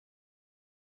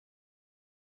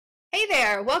Hey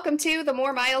there, welcome to the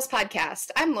More Miles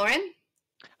podcast. I'm Lauren.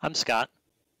 I'm Scott.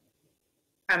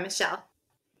 I'm Michelle.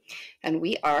 And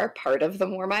we are part of the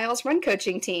More Miles run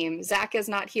coaching team. Zach is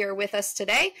not here with us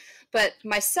today, but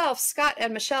myself, Scott,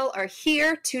 and Michelle are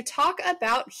here to talk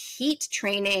about heat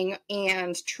training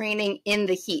and training in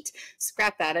the heat.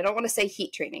 Scrap that. I don't want to say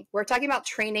heat training. We're talking about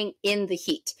training in the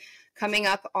heat. Coming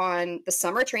up on the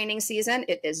summer training season,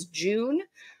 it is June,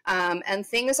 and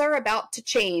things are about to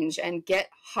change and get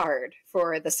hard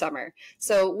for the summer.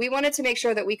 So we wanted to make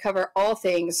sure that we cover all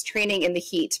things training in the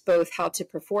heat, both how to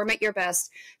perform at your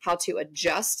best, how to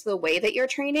adjust the way that you're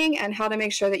training, and how to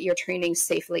make sure that you're training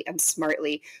safely and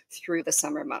smartly through the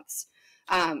summer months.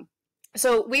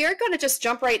 So we are going to just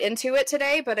jump right into it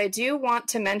today, but I do want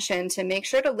to mention to make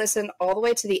sure to listen all the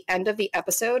way to the end of the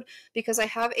episode because I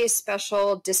have a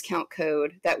special discount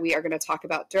code that we are going to talk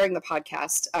about during the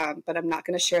podcast, but I'm not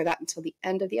going to share that until the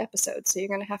end of the episode. So you're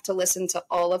going to have to listen to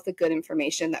all of the good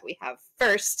information that we have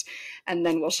first, and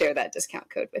then we'll share that discount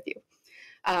code with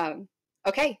you.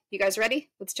 Okay, you guys ready?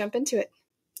 Let's jump into it.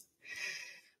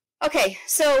 Okay,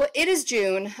 so it is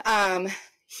June.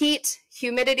 Heat,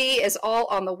 humidity is all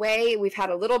on the way. We've had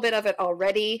a little bit of it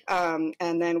already, and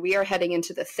then we are heading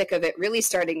into the thick of it, really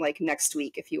starting like next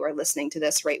week if you are listening to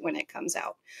this right when it comes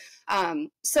out.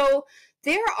 So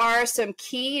there are some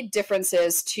key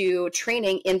differences to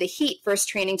training in the heat versus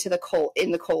training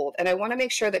in the cold. And I want to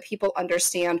make sure that people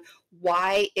understand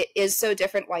why it is so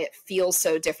different, why it feels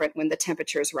so different when the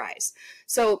temperatures rise.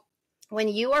 So when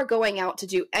you are going out to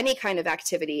do any kind of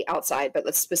activity outside, but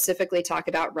let's specifically talk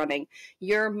about running,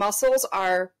 your muscles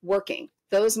are working.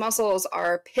 Those muscles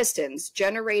are pistons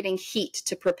generating heat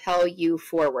to propel you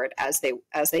forward as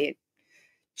they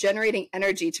generating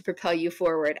energy to propel you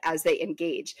forward as they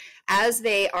engage. As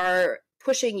they are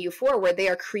pushing you forward, they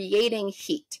are creating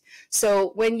heat.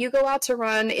 So when you go out to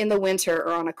run in the winter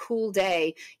or on a cool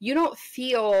day, you don't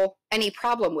feel any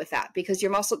problem with that because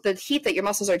the heat that your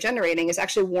muscles are generating is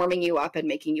actually warming you up and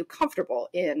making you comfortable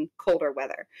in colder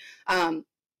weather.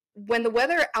 When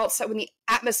the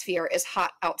atmosphere is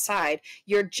hot outside,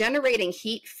 you're generating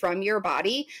heat from your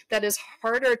body that is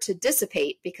harder to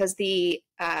dissipate because the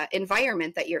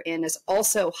environment that you're in is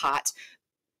also hot,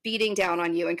 beating down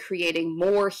on you and creating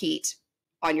more heat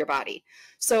on your body.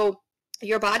 So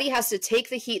your body has to take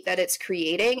the heat that it's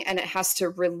creating and it has to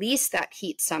release that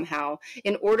heat somehow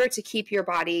in order to keep your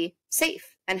body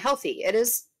safe and healthy. It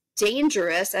is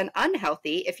dangerous and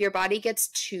unhealthy if your body gets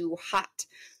too hot.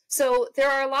 So there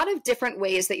are a lot of different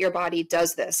ways that your body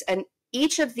does this. And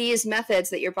each of these methods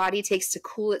that your body takes to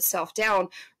cool itself down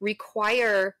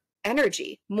require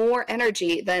energy, more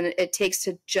energy than it takes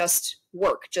to just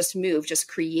work, just move, just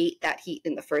create that heat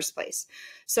in the first place.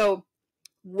 So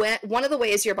one of the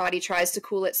ways your body tries to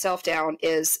cool itself down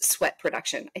is sweat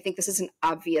production. I think this is an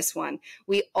obvious one.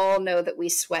 We all know that we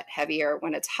sweat heavier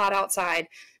when it's hot outside.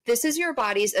 This is your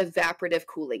body's evaporative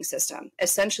cooling system.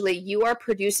 Essentially, you are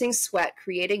producing sweat,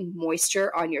 creating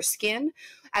moisture on your skin.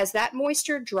 As that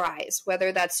moisture dries,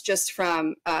 whether that's just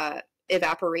from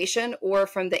evaporation or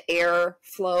from the air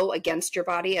flow against your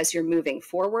body as you're moving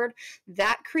forward,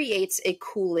 that creates a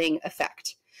cooling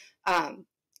effect.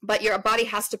 But your body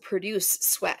has to produce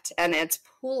sweat, and it's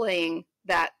pulling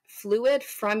that fluid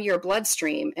from your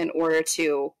bloodstream in order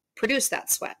to produce that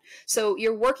sweat. So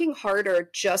you're working harder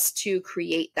just to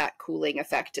create that cooling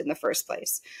effect in the first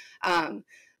place.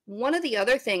 One of the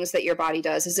other things that your body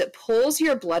does is it pulls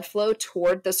your blood flow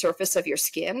toward the surface of your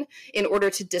skin in order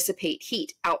to dissipate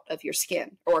heat out of your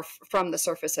skin or from the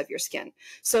surface of your skin.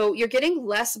 So you're getting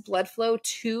less blood flow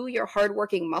to your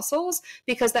hardworking muscles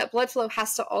because that blood flow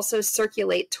has to also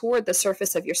circulate toward the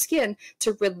surface of your skin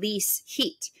to release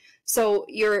heat. So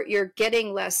you're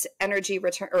getting less energy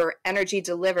return or energy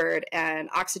delivered and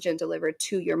oxygen delivered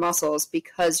to your muscles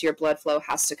because your blood flow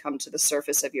has to come to the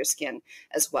surface of your skin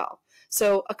as well.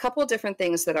 So a couple of different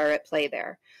things that are at play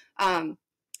there.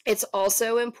 It's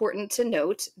also important to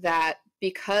note that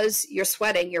because you're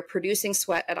sweating, you're producing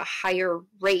sweat at a higher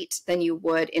rate than you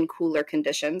would in cooler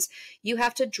conditions. You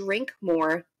have to drink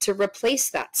more to replace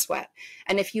that sweat.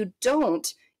 And if you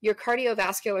don't, your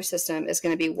cardiovascular system is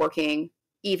going to be working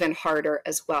even harder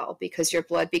as well because your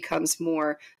blood becomes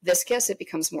more viscous, it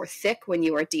becomes more thick when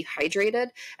you are dehydrated,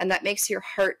 and that makes your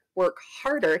heart work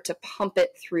harder to pump it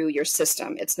through your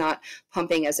system. It's not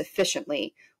pumping as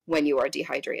efficiently when you are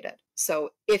dehydrated.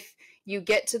 So if you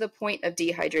get to the point of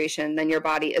dehydration, then your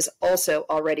body is also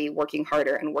already working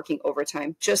harder and working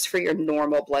overtime just for your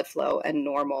normal blood flow and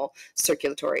normal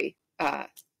circulatory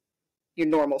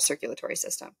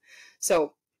system.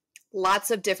 So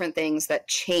lots of different things that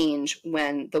change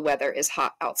when the weather is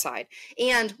hot outside.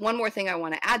 And one more thing I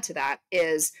want to add to that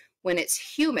is When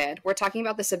it's humid, we're talking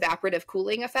about this evaporative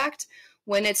cooling effect.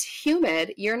 When it's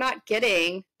humid, you're not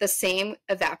getting the same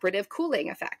evaporative cooling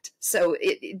effect. So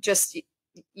it just,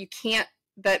 you can't,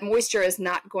 that moisture is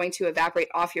not going to evaporate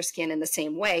off your skin in the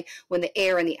same way when the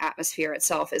air in the atmosphere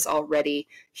itself is already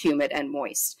humid and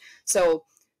moist. So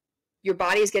your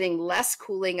body is getting less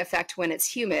cooling effect when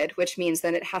it's humid, which means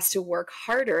then it has to work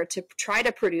harder to try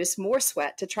to produce more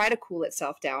sweat to try to cool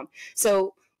itself down.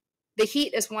 So the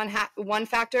heat is one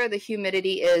factor. The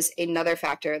humidity is another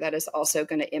factor that is also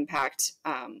going to impact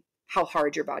how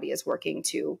hard your body is working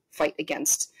to fight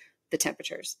against the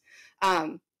temperatures.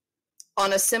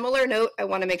 On a similar note, I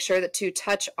want to make sure that to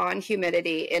touch on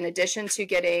humidity, in addition to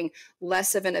getting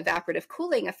less of an evaporative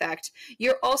cooling effect,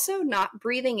 you're also not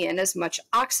breathing in as much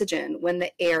oxygen when the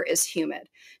air is humid.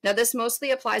 Now, this mostly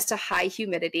applies to high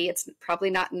humidity. It's probably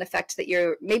not an effect that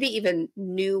you're maybe even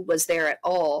knew was there at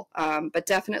all, but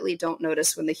definitely don't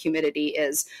notice when the humidity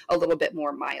is a little bit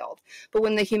more mild. But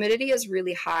when the humidity is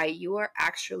really high, you are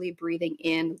actually breathing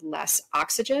in less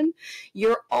oxygen.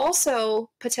 You're also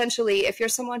potentially, if you're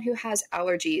someone who has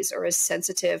allergies or is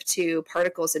sensitive to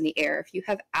particles in the air, if you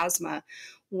have asthma,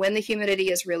 when the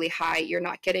humidity is really high, you're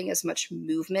not getting as much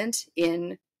movement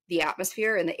in the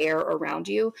atmosphere and the air around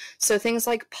you. So things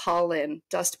like pollen,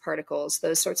 dust particles,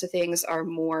 those sorts of things are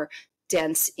more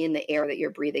dense in the air that you're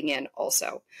breathing in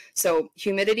also. So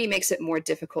humidity makes it more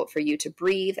difficult for you to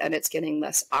breathe, and it's getting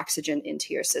less oxygen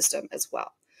into your system as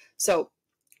well. So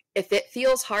if it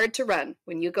feels hard to run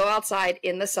when you go outside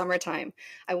in the summertime,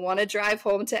 I want to drive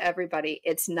home to everybody.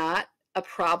 It's not a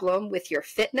problem with your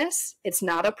fitness. It's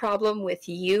not a problem with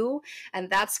you. And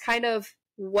that's kind of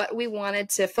what we wanted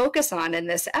to focus on in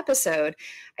this episode.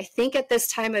 I think at this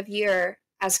time of year,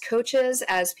 as coaches,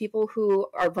 as people who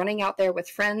are running out there with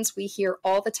friends, we hear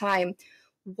all the time,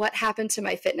 what happened to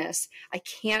my fitness? I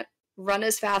can't run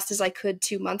as fast as I could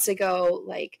 2 months ago.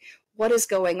 Like, what is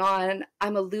going on?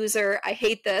 I'm a loser. I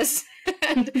hate this.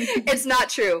 And it's not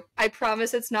true. I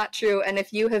promise it's not true. And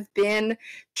if you have been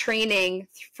training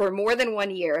for more than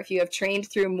 1 year, if you have trained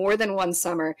through more than one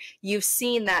summer, you've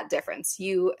seen that difference.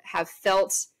 You have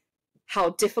felt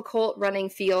how difficult running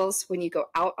feels when you go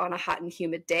out on a hot and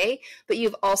humid day, but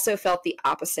you've also felt the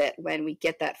opposite when we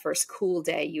get that first cool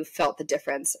day. You felt the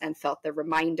difference and felt the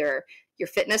reminder. Your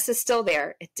fitness is still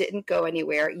there. It didn't go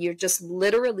anywhere. You're just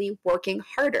literally working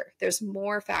harder. There's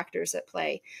more factors at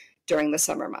play during the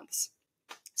summer months.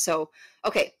 So,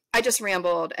 okay, I just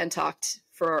rambled and talked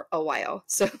for a while.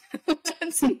 So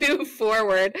let's move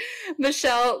forward.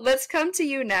 Michelle, let's come to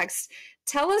you next.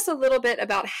 Tell us a little bit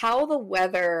about how the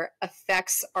weather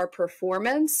affects our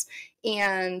performance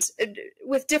and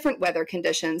with different weather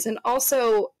conditions, and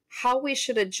also how we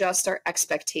should adjust our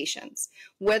expectations,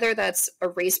 whether that's a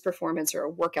race performance or a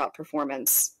workout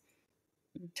performance.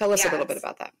 Tell us a little bit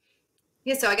about that.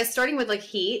 Yeah, so I guess starting with like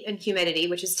heat and humidity,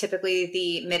 which is typically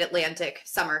the mid-Atlantic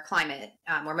summer climate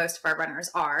where most of our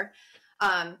runners are.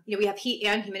 We have heat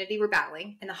and humidity we're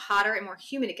battling, and the hotter and more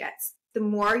humid it gets, the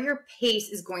more your pace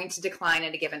is going to decline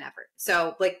at a given effort.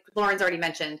 So like Lauren's already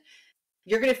mentioned,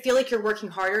 you're going to feel like you're working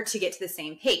harder to get to the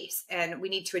same pace, and we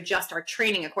need to adjust our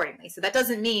training accordingly. So that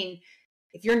doesn't mean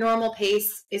if your normal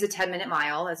pace is a 10-minute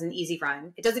mile as an easy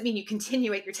run, it doesn't mean you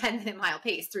continue at your 10-minute mile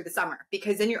pace through the summer,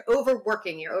 because then you're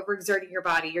overworking, you're overexerting your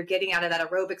body, you're getting out of that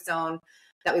aerobic zone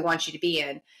that we want you to be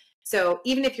in. So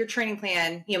even if your training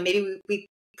plan, maybe we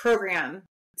program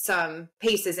some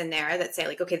paces in there that say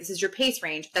like, okay, this is your pace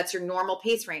range. That's your normal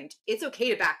pace range. It's okay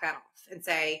to back that off and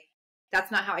say,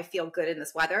 that's not how I feel good in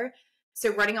this weather.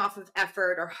 So running off of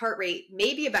effort or heart rate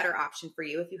may be a better option for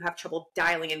you if you have trouble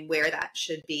dialing in where that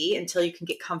should be until you can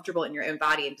get comfortable in your own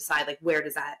body and decide like, where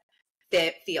does that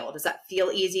feel? Does that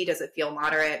feel easy? Does it feel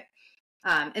moderate?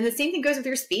 And the same thing goes with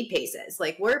your speed paces.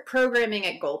 Like we're programming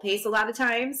at goal pace a lot of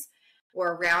times,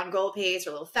 or around goal pace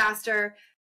or a little faster.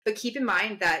 But keep in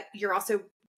mind that you're also,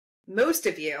 most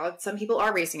of you, some people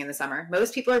are racing in the summer.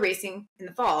 Most people are racing in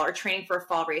the fall or training for a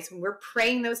fall race when we're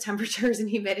praying those temperatures and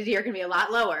humidity are going to be a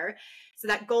lot lower. So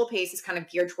that goal pace is kind of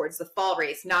geared towards the fall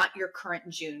race, not your current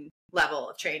June level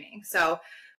of training. So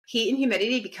heat and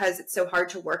humidity, because it's so hard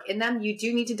to work in them, you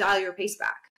do need to dial your pace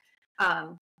back.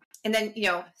 And then,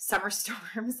 summer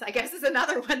storms, I guess, is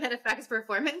another one that affects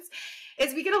performance,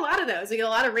 is we get a lot of those. We get a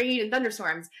lot of rain and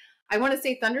thunderstorms. I want to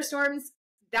say thunderstorms,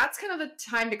 that's kind of the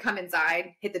time to come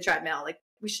inside, hit the treadmill. Like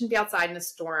we shouldn't be outside in a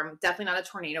storm, definitely not a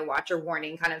tornado watch or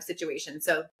warning kind of situation.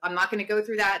 So I'm not going to go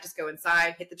through that. Just go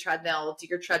inside, hit the treadmill, do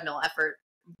your treadmill effort,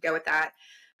 go with that.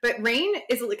 But rain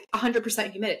is like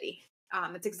 100% humidity.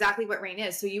 That's exactly what rain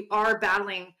is. So you are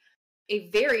battling a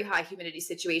very high humidity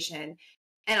situation.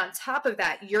 And on top of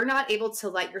that, you're not able to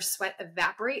let your sweat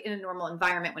evaporate in a normal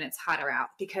environment when it's hotter out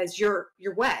because you're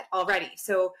wet already.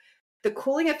 So the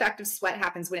cooling effect of sweat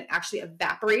happens when it actually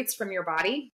evaporates from your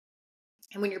body.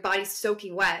 And when your body's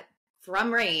soaking wet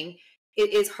from rain,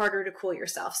 it is harder to cool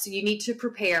yourself. So you need to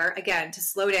prepare, again, to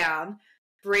slow down,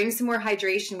 bring some more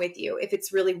hydration with you. If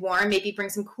it's really warm, maybe bring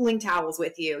some cooling towels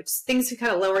with you, just things to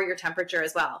kind of lower your temperature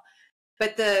as well.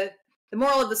 But the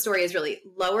moral of the story is really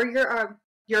lower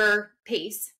your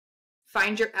pace,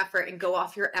 find your effort and go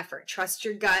off your effort. Trust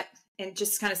your gut and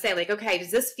just kind of say like, okay,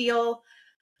 does this feel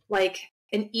like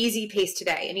an easy pace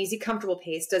today, an easy, comfortable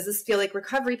pace? Does this feel like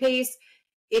recovery pace?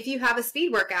 If you have a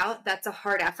speed workout, that's a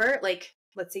hard effort. Like,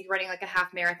 let's say you're running like a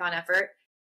half marathon effort,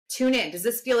 tune in. Does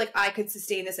this feel like I could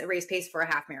sustain this at race pace for a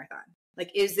half marathon?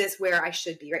 Like, is this where I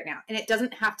should be right now? And it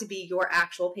doesn't have to be your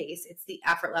actual pace. It's the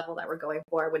effort level that we're going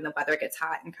for when the weather gets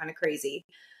hot and kind of crazy.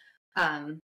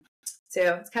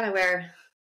 So it's kind of where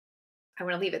I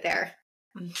want to leave it there.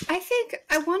 I think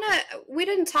we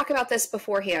didn't talk about this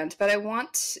beforehand, but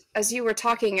as you were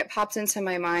talking, it popped into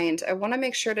my mind. I want to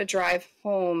make sure to drive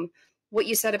home what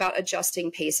you said about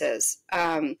adjusting paces.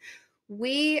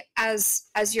 We, as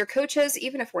your coaches,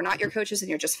 even if we're not your coaches and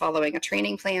you're just following a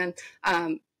training plan,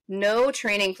 no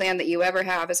training plan that you ever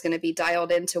have is going to be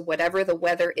dialed into whatever the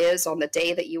weather is on the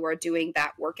day that you are doing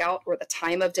that workout or the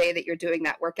time of day that you're doing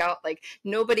that workout. Like,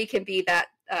 nobody can be that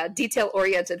detail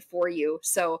oriented for you.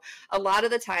 So a lot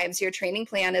of the times your training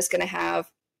plan is going to have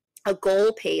a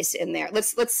goal pace in there.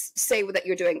 Let's say that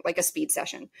you're doing like a speed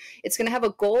session. It's going to have a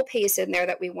goal pace in there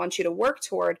that we want you to work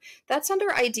toward. That's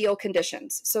under ideal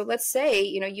conditions. So let's say,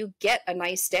 you get a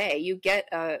nice day, you get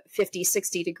a 50,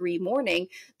 60 degree morning.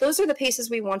 Those are the paces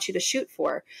we want you to shoot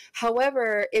for.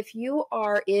 However, if you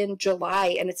are in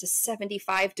July and it's a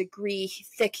 75 degree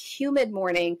thick, humid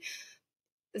morning,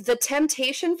 the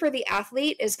temptation for the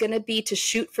athlete is going to be to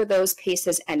shoot for those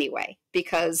paces anyway,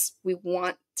 because we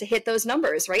want to hit those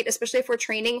numbers, right? Especially if we're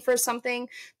training for something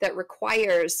that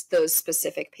requires those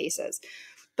specific paces.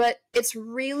 But it's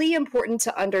really important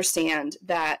to understand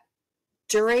that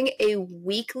during a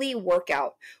weekly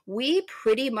workout, we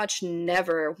pretty much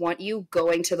never want you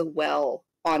going to the well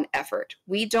on effort.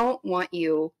 We don't want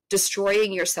you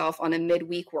destroying yourself on a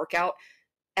midweek workout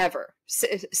ever.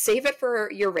 Save it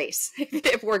for your race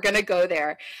if we're going to go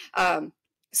there.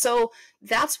 So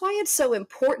that's why it's so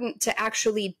important to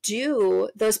actually do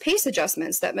those pace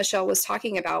adjustments that Michelle was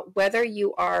talking about, whether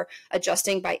you are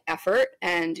adjusting by effort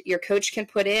and your coach can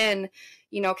put in,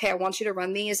 okay, I want you to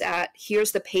run these at,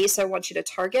 here's the pace I want you to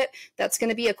target. That's going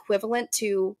to be equivalent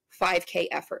to 5K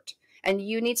effort. And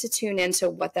you need to tune into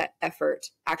what that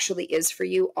effort actually is for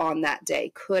you on that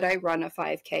day. Could I run a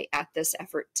 5K at this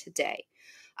effort today?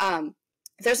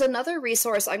 There's another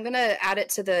resource. I'm going to add it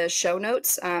to the show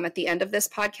notes at the end of this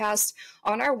podcast.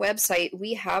 On our website,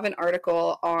 we have an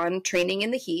article on training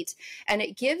in the heat, and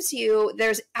it gives you,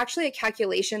 there's actually a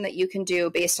calculation that you can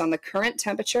do based on the current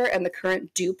temperature and the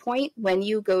current dew point when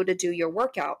you go to do your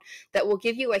workout that will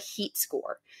give you a heat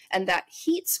score. And that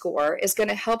heat score is going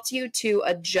to help you to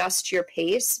adjust your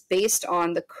pace based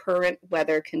on the current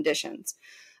weather conditions.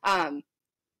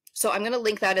 So I'm going to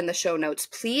link that in the show notes.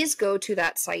 Please go to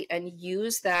that site and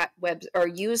use that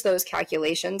use those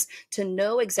calculations to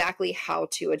know exactly how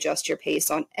to adjust your pace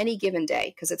on any given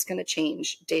day, because it's going to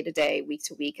change day to day, week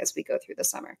to week as we go through the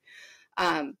summer.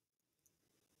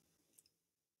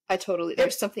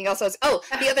 There's something else.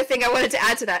 The other thing I wanted to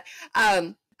add to that.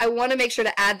 I want to make sure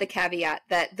to add the caveat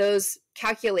that those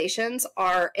calculations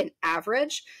are an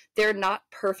average. They're not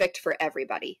perfect for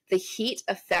everybody. The heat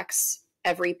affects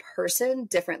every person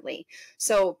differently.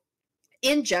 So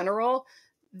in general,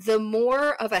 the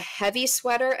more of a heavy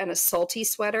sweater and a salty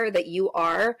sweater that you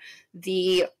are,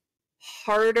 the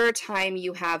harder time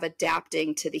you have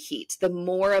adapting to the heat, the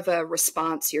more of a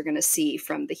response you're going to see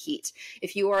from the heat.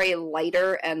 If you are a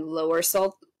lighter and lower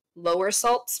salt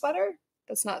sweater,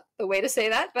 that's not the way to say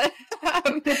that, but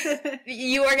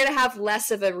you are going to have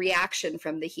less of a reaction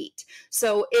from the heat.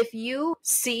 So if you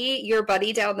see your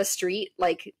buddy down the street,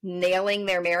 like nailing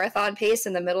their marathon pace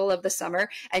in the middle of the summer,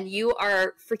 and you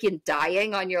are freaking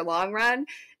dying on your long run,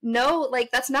 no,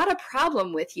 like that's not a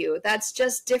problem with you. That's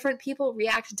just different people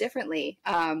react differently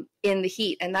in the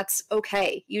heat, and that's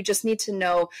okay. You just need to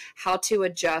know how to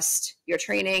adjust your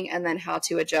training and then how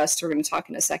to adjust. We're going to talk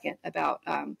in a second about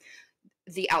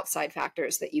the outside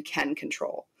factors that you can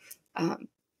control. So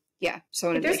I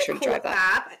wanted to make sure to drive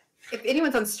that. App. If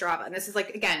anyone's on Strava, and this is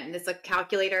like, again, it's a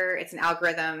calculator, it's an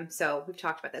algorithm. So we've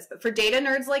talked about this, but for data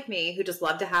nerds like me who just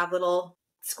love to have little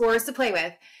scores to play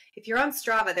with, if you're on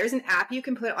Strava, there's an app you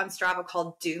can put on Strava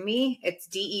called Do Me. It's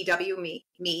DEW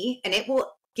Me, and it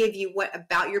will give you what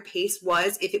about your pace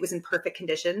was if it was in perfect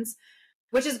conditions,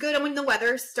 which is good. And when the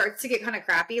weather starts to get kind of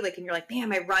crappy, like, and you're like, man,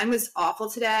 my run was awful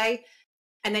today.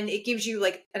 And then it gives you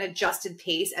like an adjusted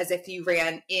pace as if you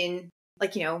ran in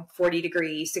like, 40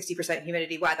 degrees, 60%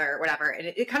 humidity weather or whatever. And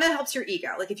it kind of helps your ego.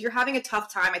 Like if you're having a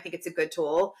tough time, I think it's a good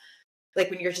tool. Like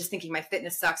when you're just thinking my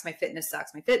fitness sucks, my fitness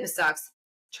sucks, my fitness sucks,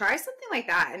 try something like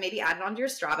that and maybe add it onto your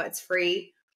Strava. It's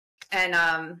free.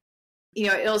 And,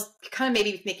 it'll kind of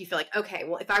maybe make you feel like, okay,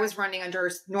 well, if I was running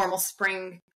under normal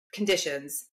spring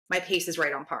conditions, my pace is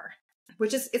right on par,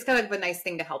 which is, it's kind of a nice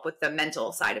thing to help with the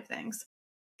mental side of things.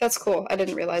 That's cool. I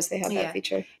didn't realize they had that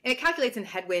feature. And it calculates in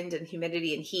headwind and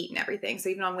humidity and heat and everything. So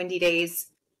even on windy days,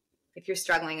 if you're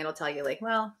struggling, it'll tell you like,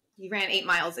 well, you ran 8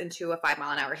 miles into a 5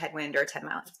 mile an hour headwind or 10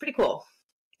 miles. It's pretty cool.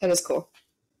 That is cool.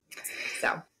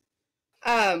 So,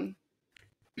 I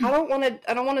don't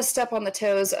want to step on the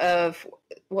toes of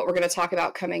what we're going to talk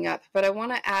about coming up, but I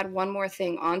want to add one more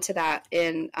thing onto that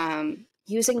in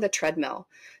using the treadmill.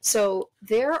 So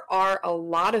there are a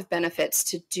lot of benefits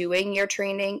to doing your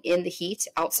training in the heat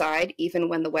outside, even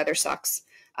when the weather sucks,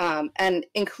 and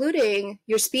including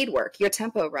your speed work, your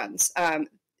tempo runs.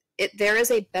 There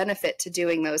is a benefit to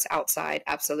doing those outside,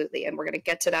 absolutely, and we're going to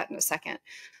get to that in a second.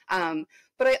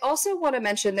 But I also want to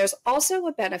mention there's also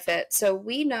a benefit. So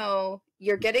we know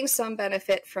you're getting some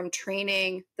benefit from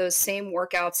training those same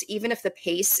workouts, even if the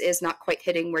pace is not quite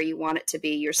hitting where you want it to be,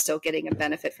 you're still getting a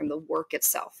benefit from the work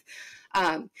itself.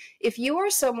 If you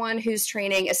are someone who's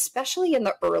training, especially in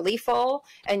the early fall,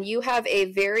 and you have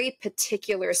a very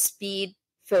particular speed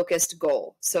focused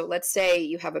goal. So let's say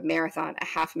you have a marathon, a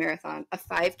half marathon, a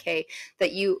 5K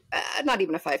that you, not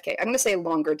even a 5K, I'm going to say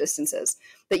longer distances,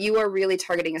 that you are really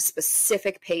targeting a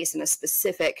specific pace and a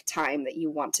specific time that you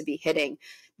want to be hitting.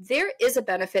 There is a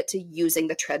benefit to using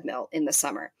the treadmill in the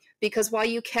summer, because while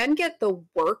you can get the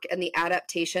work and the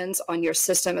adaptations on your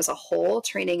system as a whole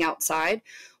training outside,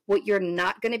 what you're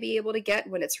not going to be able to get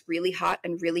when it's really hot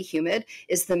and really humid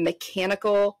is the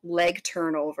mechanical leg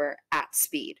turnover at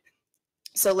speed.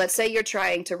 So let's say you're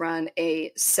trying to run a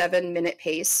 7-minute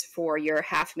pace for your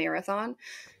half marathon.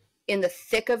 In the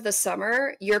thick of the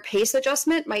summer, your pace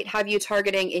adjustment might have you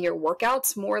targeting in your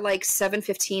workouts more like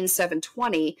 7:15,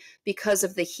 7:20 because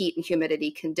of the heat and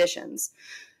humidity conditions.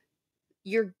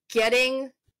 You're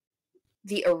getting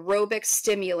the aerobic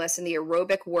stimulus and the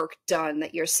aerobic work done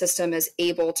that your system is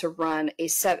able to run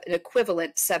an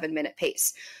equivalent 7-minute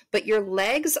pace. But your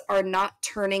legs are not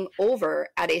turning over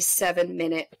at a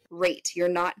 7-minute rate. You're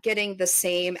not getting the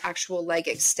same actual leg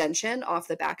extension off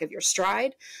the back of your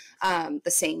stride,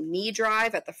 the same knee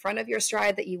drive at the front of your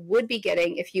stride that you would be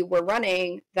getting if you were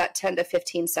running that 10 to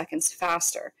 15 seconds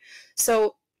faster.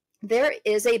 So there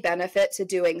is a benefit to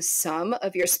doing some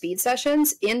of your speed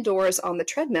sessions indoors on the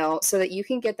treadmill so that you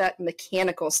can get that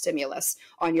mechanical stimulus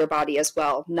on your body as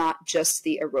well, not just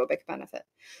the aerobic benefit.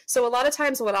 So a lot of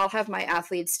times what I'll have my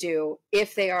athletes do,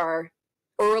 if they are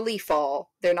early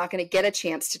fall, they're not going to get a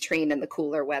chance to train in the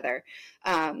cooler weather.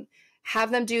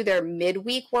 Have them do their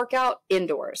midweek workout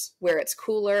indoors where it's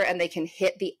cooler and they can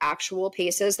hit the actual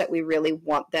paces that we really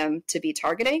want them to be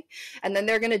targeting. And then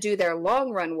they're going to do their long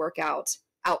run workout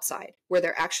outside where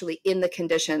they're actually in the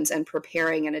conditions and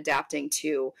preparing and adapting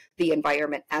to the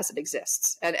environment as it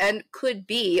exists and could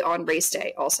be on race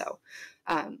day also.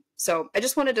 So I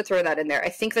just wanted to throw that in there. I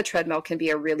think the treadmill can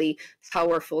be a really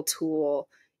powerful tool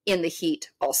in the heat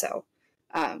also.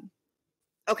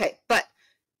 Okay, but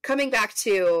coming back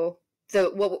to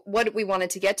what we wanted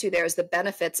to get to there is the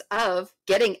benefits of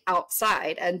getting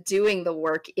outside and doing the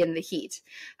work in the heat.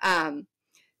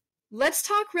 Let's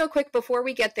talk real quick before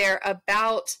we get there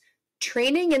about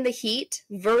training in the heat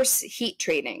versus heat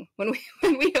training. When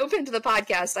we opened the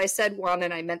podcast, I said one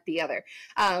and I meant the other.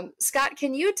 Scott,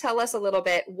 can you tell us a little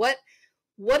bit what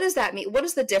does that mean? What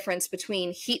is the difference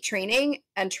between heat training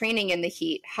and training in the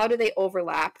heat? How do they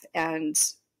overlap, and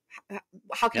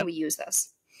how can we use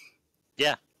this?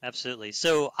 Yeah, absolutely.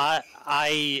 So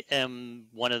I am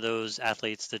one of those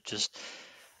athletes that just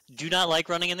do not like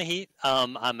running in the heat.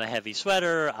 I'm a heavy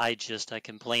sweater. I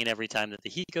complain every time that the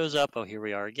heat goes up. Oh, here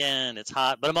we are again. It's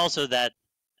hot. But I'm also that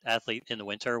athlete in the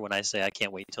winter when I say I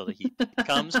can't wait until the heat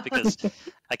comes because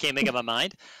I can't make up my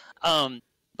mind.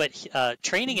 But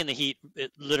training in the heat,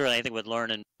 literally, I think what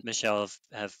Lauren and Michelle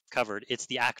have covered, it's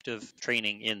the act of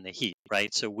training in the heat,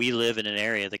 right? So we live in an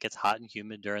area that gets hot and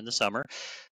humid during the summer.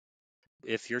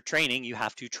 If you're training, you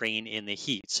have to train in the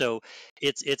heat. So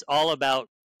it's all about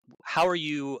how are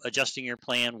you adjusting your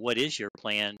plan? What is your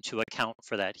plan to account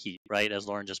for that heat, right? As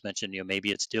Lauren just mentioned,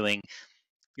 maybe it's doing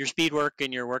your speed work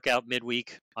and your workout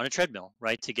midweek on a treadmill,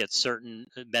 right, to get certain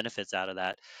benefits out of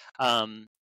that.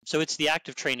 So it's the act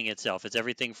of training itself. It's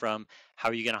everything from how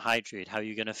are you going to hydrate, how are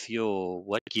you going to fuel,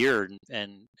 what gear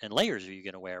and layers are you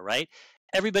going to wear, right?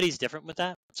 Everybody's different with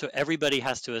that. So everybody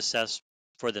has to assess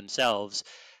for themselves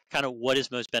kind of what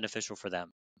is most beneficial for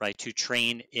them, right? To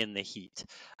train in the heat.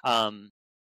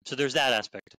 So there's that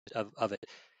aspect of it.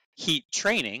 Heat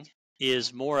training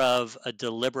is more of a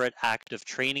deliberate act of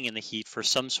training in the heat for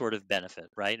some sort of benefit,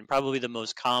 right? And probably the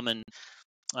most common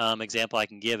example I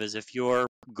can give is if your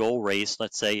goal race,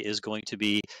 let's say, is going to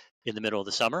be in the middle of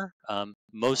the summer.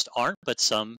 Most aren't, but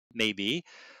some may be.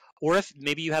 Or if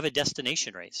maybe you have a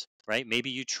destination race, right? Maybe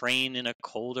you train in a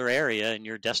colder area and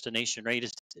your destination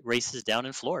race is down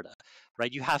in Florida,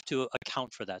 right? You have to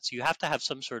account for that. So you have to have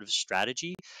some sort of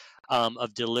strategy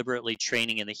of deliberately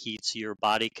training in the heat so your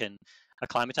body can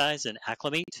acclimatize and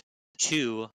acclimate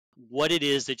to what it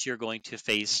is that you're going to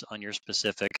face on your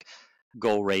specific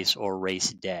goal race or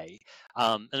race day.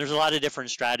 And there's a lot of different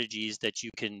strategies that you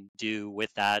can do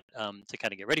with that to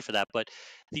kind of get ready for that. But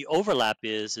the overlap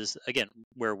is again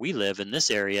where we live in this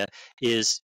area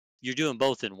is you're doing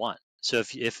both in one. So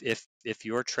if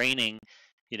you're training,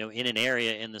 in an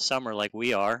area in the summer like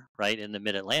we are, right, in the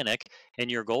Mid Atlantic,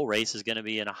 and your goal race is going to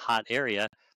be in a hot area,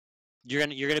 you're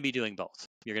gonna be doing both.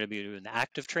 You're gonna be doing the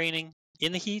active training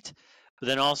in the heat, but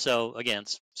then also, again,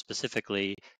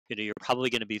 specifically, you're probably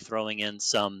going to be throwing in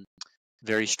some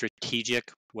very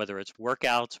strategic, whether it's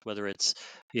workouts, whether it's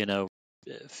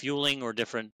fueling or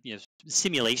different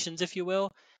simulations, if you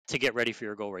will, to get ready for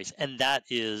your goal race, and that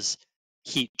is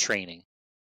heat training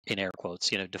in air quotes,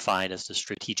 defined as the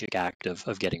strategic act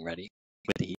of getting ready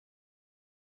with the heat.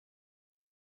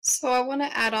 So I want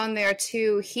to add on there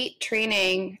too, heat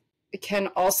training can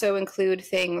also include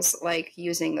things like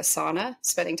using the sauna,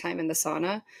 spending time in the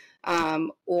sauna,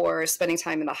 or spending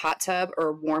time in the hot tub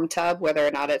or warm tub, whether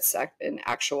or not it's an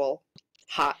actual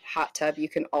hot tub. You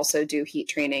can also do heat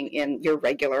training in your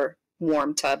regular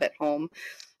warm tub at home.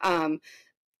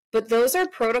 But those are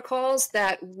protocols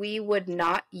that we would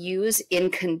not use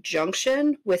in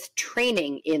conjunction with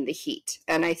training in the heat.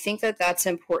 And I think that that's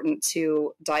important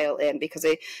to dial in because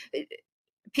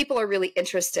people are really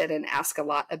interested and ask a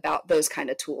lot about those kind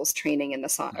of tools, training in the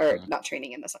sauna, or not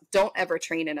training in the sauna. Don't ever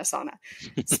train in a sauna.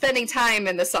 Spending time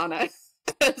in the sauna,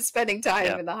 spending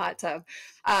time in the hot tub.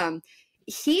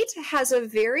 Heat is a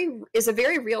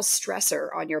very real stressor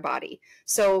on your body.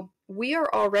 So we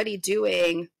are already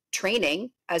doing training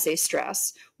as a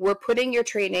stress. We're putting your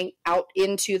training out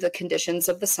into the conditions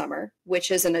of the summer,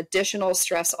 which is an additional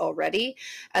stress already.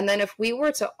 And then if we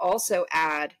were to also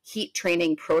add heat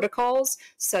training protocols,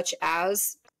 such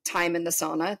as time in the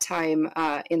sauna, time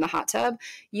in the hot tub,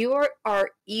 you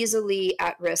are easily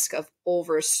at risk of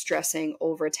overstressing,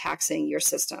 overtaxing your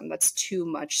system. That's too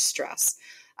much stress.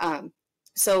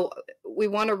 So we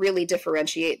want to really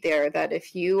differentiate there that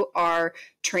if you are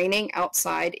training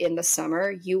outside in the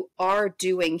summer, you are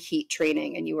doing heat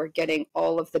training and you are getting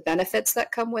all of the benefits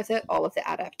that come with it, all of the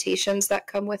adaptations that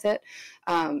come with it.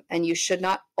 And you should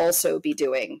not also be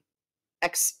doing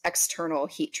external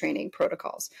heat training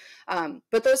protocols.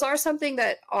 But those are something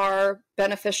that are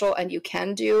beneficial and you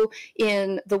can do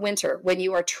in the winter when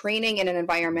you are training in an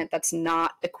environment that's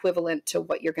not equivalent to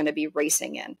what you're going to be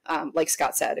racing in. Like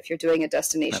Scott said, if you're doing a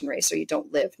destination race or you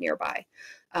don't live nearby.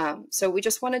 So we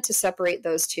just wanted to separate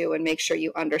those two and make sure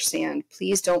you understand,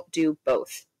 please don't do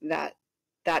both. That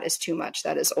is too much.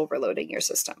 That is overloading your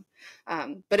system.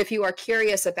 But if you are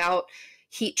curious about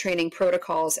heat training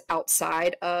protocols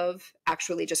outside of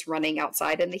actually just running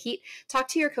outside in the heat, talk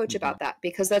to your coach about that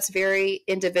because that's very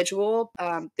individual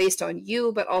based on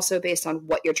you, but also based on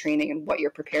what you're training and what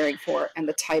you're preparing for and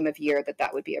the time of year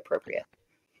that would be appropriate.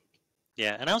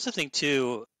 Yeah. And I also think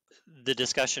too, the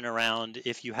discussion around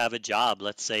if you have a job,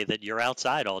 let's say that you're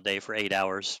outside all day for 8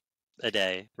 hours a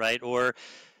day, right? Or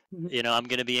I'm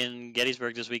going to be in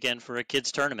Gettysburg this weekend for a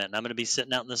kids tournament and I'm going to be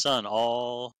sitting out in the sun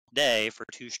all day for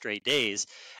 2 straight days.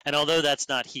 And although that's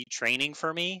not heat training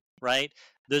for me, right?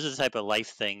 Those are the type of life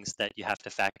things that you have to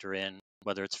factor in,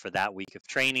 whether it's for that week of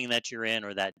training that you're in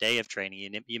or that day of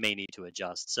training, you may need to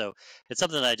adjust. So it's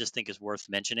something that I just think is worth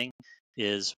mentioning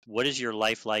is what is your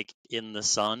life like in the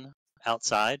sun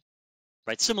outside,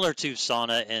 right? Similar to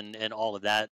sauna and all of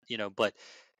that, but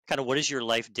kind of what does your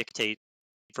life dictate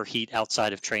for heat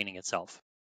outside of training itself?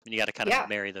 And you got to kind of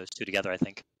marry those two together, I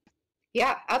think.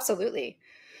 Yeah, absolutely.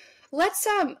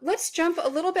 Let's jump a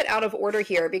little bit out of order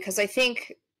here because I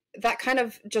think that kind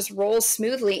of just rolls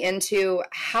smoothly into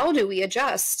how do we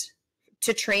adjust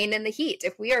to train in the heat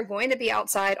if we are going to be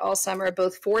outside all summer,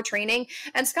 both for training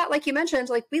and Scott, like you mentioned,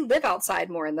 like we live outside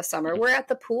more in the summer. We're at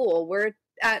the pool, we're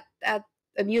at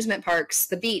amusement parks,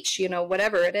 the beach,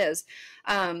 whatever it is.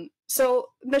 So,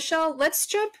 Michelle, let's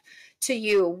jump to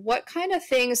you. What kind of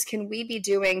things can we be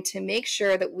doing to make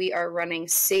sure that we are running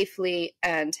safely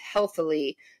and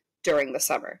healthily during the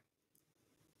summer?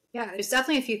 Yeah, there's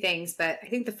definitely a few things, but I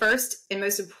think the first and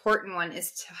most important one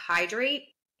is to hydrate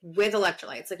with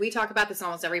electrolytes. Like we talk about this in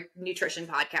almost every nutrition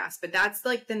podcast, but that's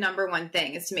like the number one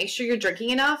thing is to make sure you're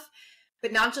drinking enough,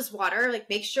 but not just water. Like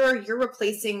make sure you're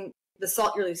replacing the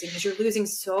salt you're losing because you're losing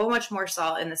so much more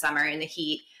salt in the summer in the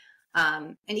heat.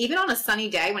 And even on a sunny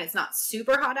day when it's not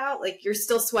super hot out, like you're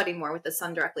still sweating more with the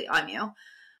sun directly on you.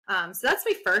 So that's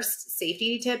my first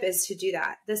safety tip is to do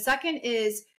that. The second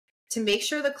is to make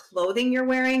sure the clothing you're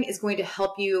wearing is going to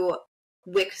help you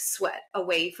wick sweat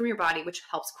away from your body, which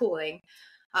helps cooling.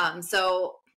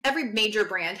 So every major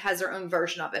brand has their own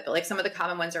version of it, but like some of the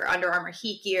common ones are Under Armour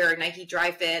Heat Gear, Nike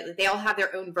Dry Fit. They all have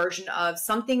their own version of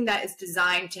something that is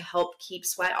designed to help keep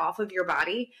sweat off of your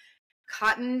body.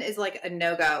 Cotton is like a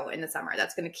no-go in the summer.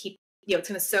 That's going to keep, it's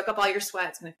going to soak up all your sweat.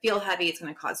 It's going to feel heavy. It's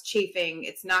going to cause chafing.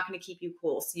 It's not going to keep you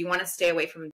cool. So you want to stay away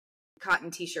from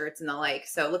cotton t-shirts and the like.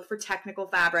 So look for technical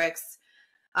fabrics.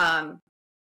 A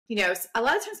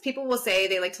lot of times people will say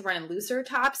they like to run in looser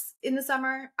tops in the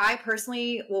summer. I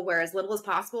personally will wear as little as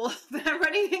possible, but I'm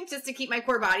running just to keep my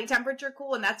core body temperature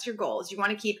cool. And that's your goal is you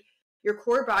want to keep your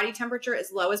core body temperature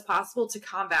as low as possible to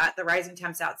combat the rising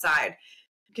temps outside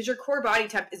because your core body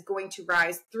temp is going to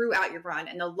rise throughout your run.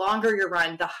 And the longer you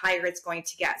run, the higher it's going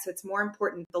to get. So it's more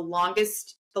important. The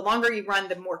longer you run,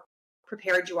 the more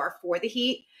prepared you are for the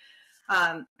heat.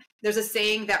 There's a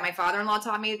saying that my father-in-law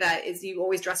taught me that is you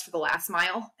always dress for the last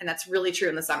mile. And that's really true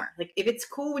in the summer. Like if it's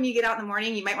cool when you get out in the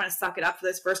morning, you might want to suck it up for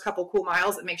those first couple cool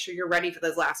miles and make sure you're ready for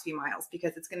those last few miles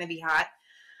because it's going to be hot.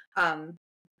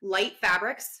 Light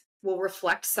fabrics will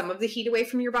reflect some of the heat away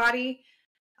from your body.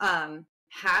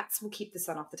 Hats will keep the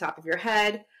sun off the top of your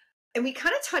head. And we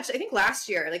kind of touched, I think last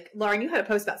year, like Lauren, you had a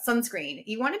post about sunscreen.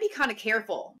 You want to be kind of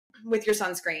careful with your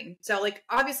sunscreen. So like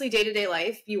obviously day-to-day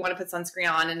life, you want to put sunscreen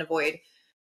on and avoid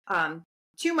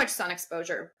too much sun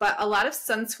exposure, but a lot of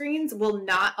sunscreens will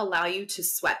not allow you to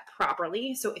sweat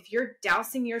properly. So if you're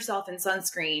dousing yourself in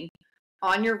sunscreen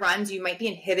on your runs, you might be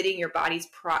inhibiting your body's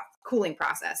cooling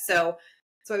process. So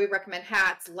that's why we recommend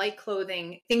hats, light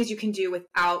clothing, things you can do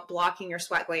without blocking your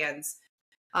sweat glands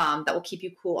that will keep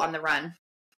you cool on the run.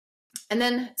 And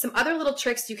then some other little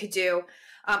tricks you could do.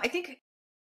 I think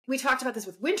we talked about this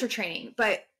with winter training,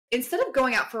 but instead of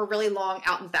going out for a really long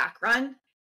out and back run,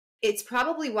 it's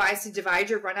probably wise to divide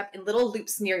your run up in little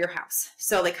loops near your house.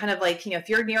 So like kind of like, if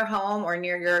you're near home or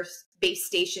near your base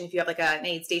station, if you have like an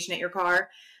aid station at your car,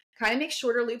 kind of make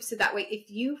shorter loops. So that way, if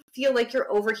you feel like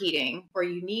you're overheating or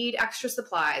you need extra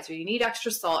supplies or you need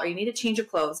extra salt or you need a change of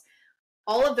clothes,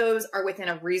 all of those are within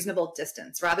a reasonable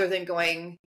distance rather than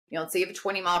going, let's say you have a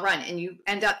 20-mile run and you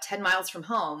end up 10 miles from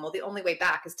home. Well, the only way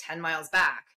back is 10 miles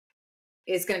back.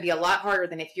 Is going to be a lot harder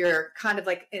than if you're kind of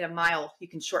like in a mile, you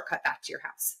can shortcut back to your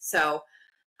house. So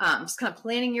just kind of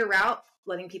planning your route,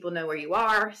 letting people know where you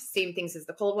are, same things as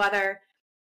the cold weather.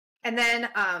 And then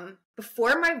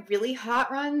before my really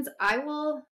hot runs, I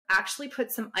will actually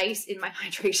put some ice in my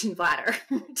hydration bladder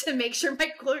to make sure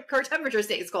my core temperature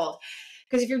stays cold.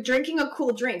 Because if you're drinking a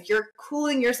cool drink, you're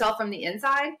cooling yourself from the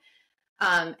inside.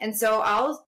 And so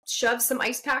I'll shove some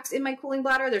ice packs in my cooling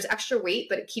bladder. There's extra weight,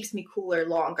 but it keeps me cooler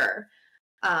longer.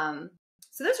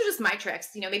 So those are just my tricks,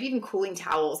 maybe even cooling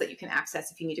towels that you can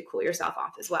access if you need to cool yourself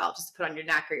off as well, just to put on your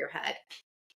neck or your head.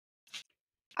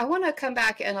 I want to come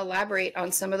back and elaborate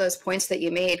on some of those points that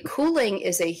you made. Cooling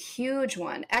is a huge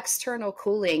one, external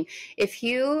cooling. If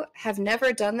you have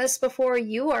never done this before,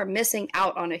 you are missing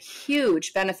out on a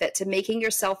huge benefit to making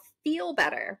yourself feel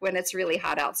better when it's really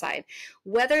hot outside.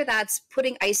 Whether that's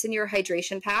putting ice in your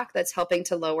hydration pack that's helping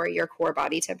to lower your core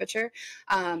body temperature,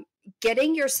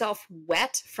 getting yourself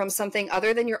wet from something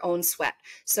other than your own sweat.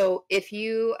 So if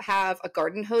you have a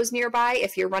garden hose nearby,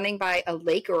 if you're running by a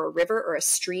lake or a river or a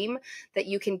stream, that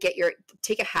you can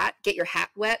take a hat, get your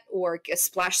hat wet, or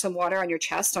splash some water on your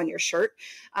chest, on your shirt.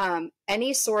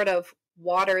 Any sort of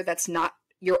water that's not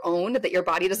your own, that your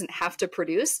body doesn't have to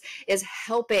produce, is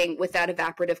helping with that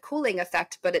evaporative cooling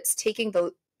effect, but it's taking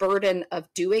the burden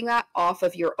of doing that off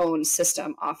of your own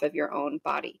system, off of your own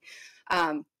body.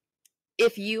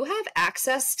 If you have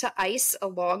access to ice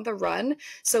along the run,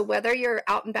 so whether you're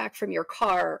out and back from your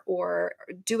car or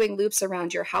doing loops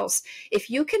around your house, if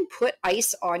you can put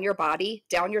ice on your body,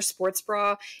 down your sports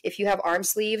bra, if you have arm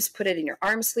sleeves, put it in your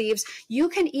arm sleeves. You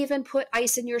can even put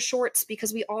ice in your shorts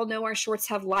because we all know our shorts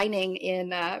have lining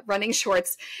in running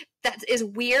shorts. That is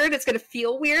weird. It's going to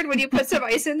feel weird when you put some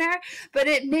ice in there, but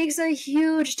it makes a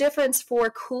huge difference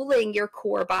for cooling your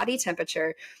core body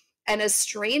temperature. And as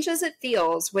strange as it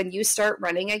feels, when you start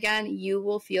running again, you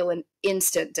will feel an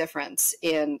instant difference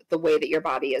in the way that your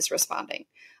body is responding.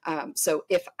 So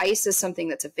if ice is something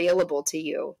that's available to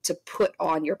you to put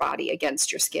on your body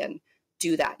against your skin,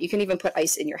 do that. You can even put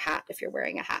ice in your hat if you're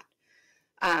wearing a hat.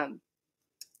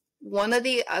 One of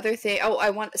the other things,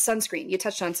 I want sunscreen. You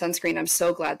touched on sunscreen. I'm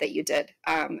so glad that you did.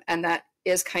 And that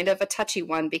is kind of a touchy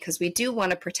one because we do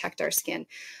want to protect our skin.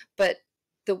 But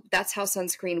that's how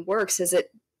sunscreen works, is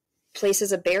it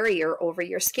places a barrier over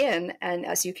your skin. And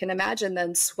as you can imagine,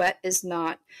 then sweat is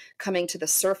not coming to the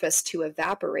surface to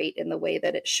evaporate in the way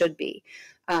that it should be.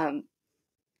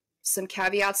 Some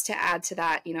caveats to add to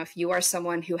that, if you are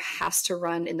someone who has to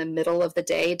run in the middle of the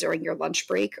day during your lunch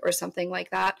break or something like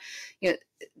that,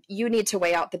 you need to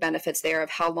weigh out the benefits there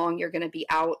of how long you're going to be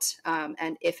out,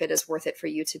 and if it is worth it for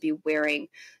you to be wearing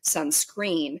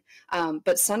sunscreen.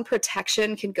 But sun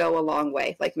protection can go a long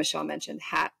way. Like Michelle mentioned,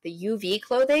 the UV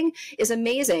clothing is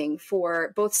amazing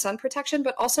for both sun protection,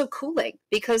 but also cooling,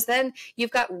 because then you've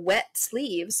got wet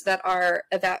sleeves that are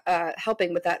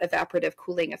helping with that evaporative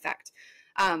cooling effect.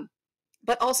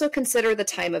 But also consider the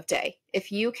time of day.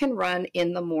 If you can run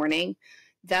in the morning,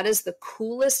 that is the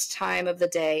coolest time of the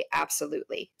day,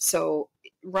 absolutely. So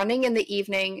running in the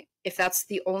evening, if that's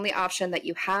the only option that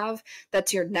you have,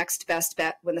 that's your next best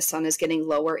bet when the sun is getting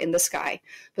lower in the sky.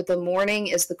 But the morning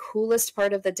is the coolest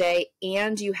part of the day,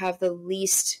 and you have the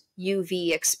least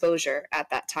UV exposure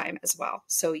at that time as well.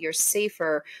 So you're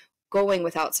safer going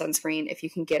without sunscreen if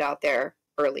you can get out there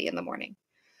early in the morning.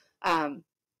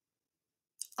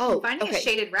 Finding a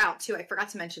shaded route too. I forgot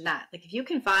to mention that. Like if you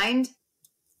can find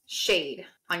shade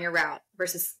on your route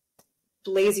versus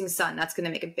blazing sun, that's going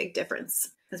to make a big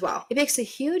difference as well. It makes a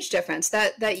huge difference.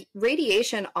 That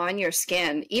radiation on your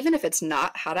skin, even if it's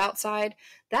not hot outside,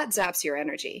 that zaps your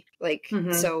energy.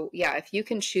 So yeah, if you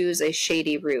can choose a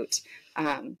shady route,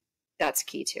 that's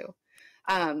key too.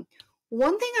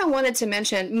 One thing I wanted to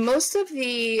mention, most of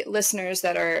the listeners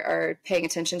that are paying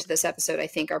attention to this episode, I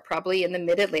think, are probably in the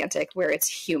mid-Atlantic where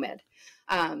it's humid.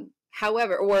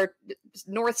 However, or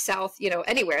north, south,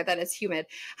 anywhere that it's humid.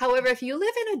 However, if you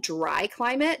live in a dry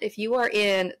climate, if you are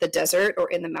in the desert or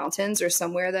in the mountains or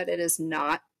somewhere that it is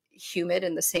not humid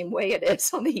in the same way it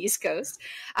is on the East Coast,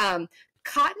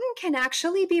 cotton can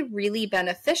actually be really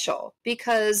beneficial,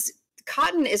 because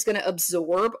cotton is going to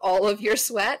absorb all of your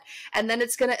sweat, and then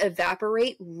it's going to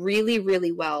evaporate really,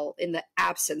 really well in the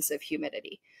absence of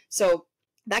humidity. So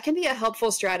that can be a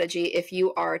helpful strategy if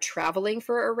you are traveling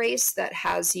for a race that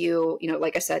has you,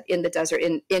 like I said, in the desert.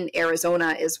 In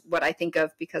Arizona is what I think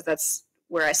of, because that's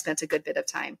where I spent a good bit of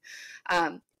time.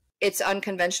 It's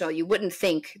unconventional. You wouldn't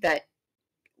think that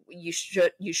you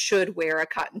should wear a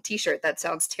cotton t-shirt. That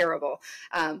sounds terrible.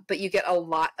 But you get a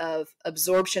lot of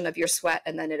absorption of your sweat,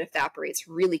 and then it evaporates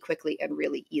really quickly and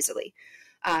really easily.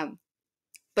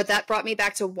 But that brought me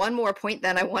back to one more point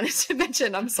then I wanted to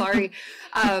mention. I'm sorry.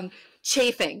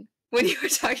 Chafing. When you were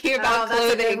talking about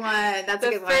clothing, that's a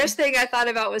good one. The first thing I thought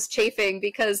about was chafing,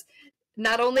 because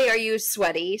not only are you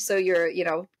sweaty, so you're,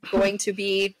 going to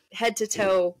be head to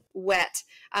toe wet,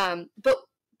 but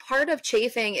part of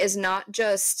chafing is not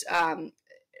just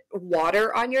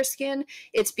water on your skin.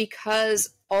 It's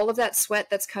because all of that sweat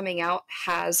that's coming out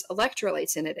has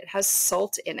electrolytes in it. It has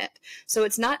salt in it. So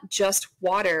it's not just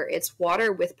water, it's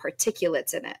water with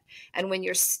particulates in it. And when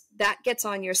that gets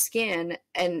on your skin,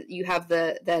 and you have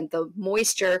the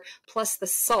moisture plus the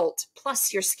salt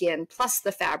plus your skin plus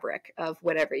the fabric of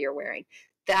whatever you're wearing,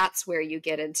 that's where you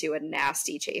get into a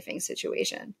nasty chafing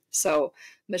situation. So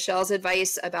Michelle's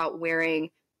advice about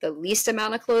wearing the least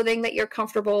amount of clothing that you're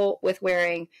comfortable with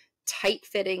wearing,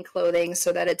 tight-fitting clothing,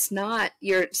 so that it's not,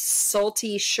 your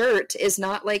salty shirt is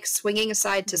not like swinging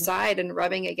side to side and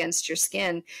rubbing against your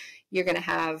skin. You're going to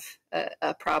have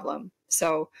a problem.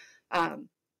 So, and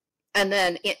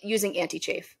then using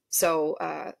anti-chafe.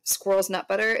 So Squirrel's Nut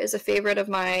Butter is a favorite of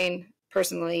mine.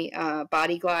 Personally,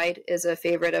 Body Glide is a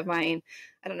favorite of mine.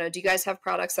 I don't know. Do you guys have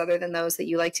products other than those that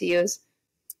you like to use?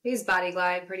 I use Body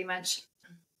Glide pretty much.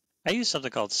 I use something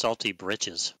called Salty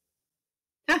Britches.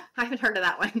 I haven't heard of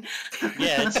that one.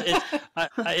 Yeah,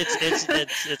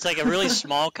 it's like a really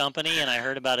small company, and I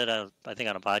heard about it, I think,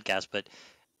 on a podcast. But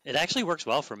it actually works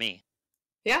well for me.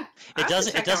 Yeah,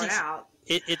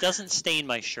 it doesn't stain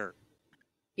my shirt.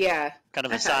 Yeah. Kind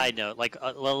of a side note, like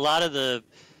a lot of the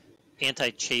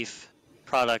anti-chafe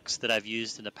products that I've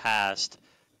used in the past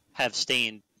have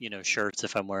stained, shirts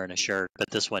if I'm wearing a shirt, but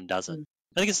this one doesn't.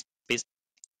 I think it's based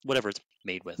whatever it's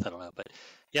made with. I don't know, but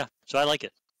yeah, so I like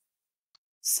it.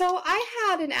 So I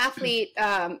had an athlete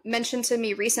mention to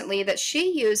me recently that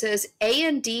she uses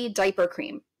A&D diaper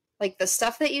cream, like the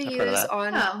stuff that you use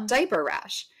on diaper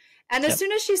rash. And as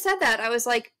soon as she said that, I was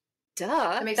like,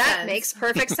 duh, that makes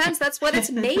perfect sense. That's what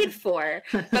it's made for.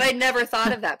 But I never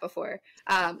thought of that before.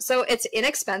 So it's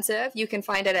inexpensive. You can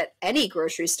find it at any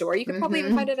grocery store. You can probably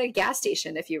even find it at a gas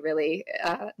station if you really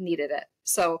needed it.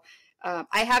 So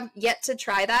I have yet to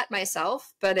try that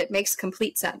myself, but it makes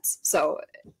complete sense. So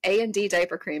A&D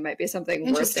diaper cream might be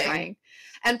something worth trying.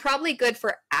 And probably good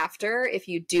for after if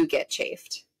you do get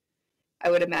chafed.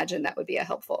 I would imagine that would be a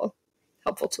helpful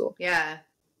tool. Yeah.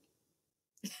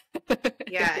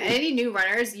 Yeah. And any new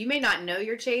runners, you may not know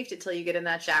you're chafed until you get in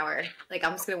that shower. Like,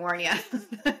 I'm just going to warn you.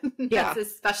 That's a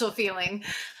special feeling.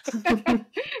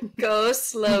 Go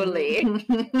slowly.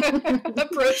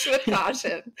 Approach with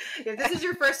caution. If this is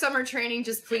your first summer training,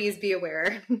 just please be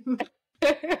aware.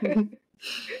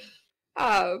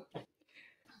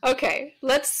 Okay,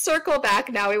 let's circle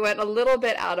back now. We went a little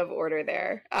bit out of order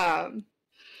there.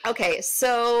 Okay,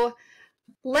 so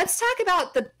let's talk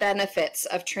about the benefits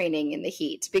of training in the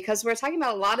heat, because we're talking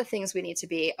about a lot of things we need to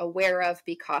be aware of,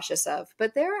 be cautious of,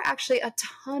 but there are actually a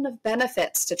ton of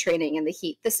benefits to training in the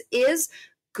heat. This is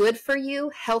good for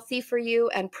you, healthy for you,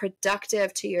 and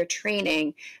productive to your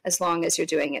training as long as you're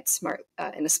doing it smart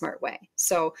in a smart way.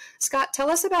 So, Scott, tell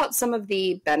us about some of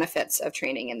the benefits of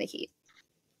training in the heat.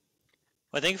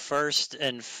 I think first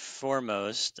and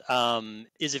foremost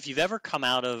is if you've ever come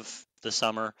out of the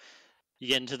summer, you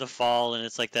get into the fall and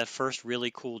it's like that first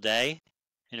really cool day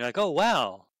and you're like, oh,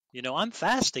 wow, I'm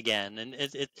fast again. And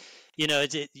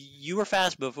you were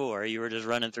fast before. You were just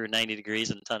running through 90 degrees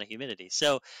and a ton of humidity.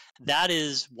 So that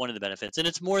is one of the benefits. And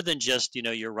it's more than just,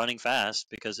 you're running fast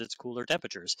because it's cooler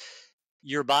temperatures.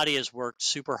 Your body has worked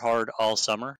super hard all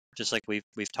summer, just like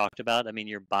we've talked about. I mean,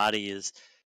 your body is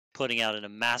putting out a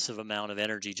massive amount of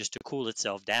energy just to cool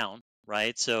itself down,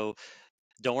 right? So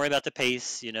don't worry about the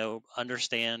pace,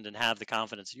 understand and have the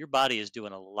confidence. Your body is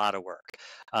doing a lot of work.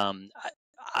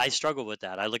 I struggle with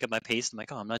that. I look at my pace and I'm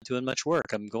like, oh, I'm not doing much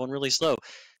work. I'm going really slow.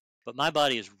 But my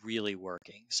body is really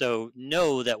working. So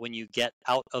know that when you get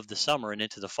out of the summer and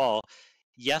into the fall,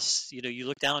 yes, you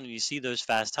look down and you see those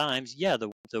fast times. Yeah,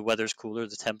 the weather's cooler,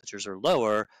 the temperatures are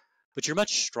lower, but you're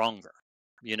much stronger.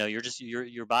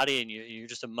 Your body, and you're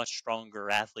just a much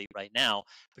stronger athlete right now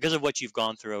because of what you've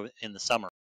gone through in the summer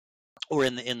or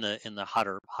in the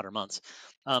hotter months.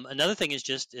 Another thing is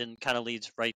just, and kind of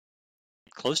leads right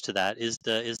close to that, is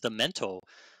the mental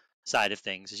side of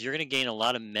things. Is you're going to gain a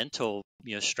lot of mental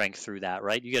strength through that,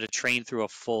 right? You got to train through a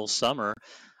full summer.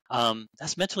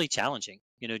 That's mentally challenging.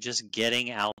 Just getting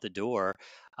out the door.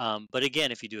 But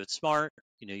again, if you do it smart,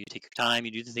 you take your time,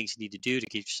 you do the things you need to do to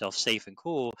keep yourself safe and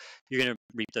cool, you're going to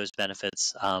reap those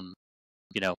benefits,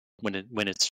 when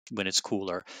it's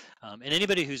cooler. And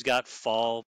anybody who's got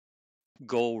fall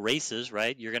goal races,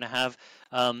 right, you're going to have,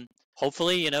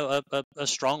 hopefully, a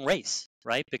strong race,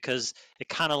 right? Because it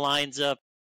kind of lines up,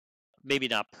 maybe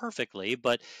not perfectly,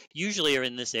 but usually are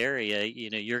in this area,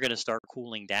 you're going to start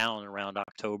cooling down around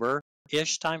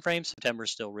October-ish timeframe. September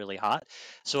is still really hot.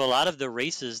 So a lot of the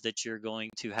races that you're going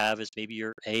to have is maybe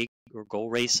your A or goal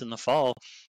race in the fall.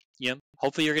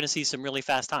 Hopefully you're going to see some really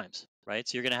fast times, right?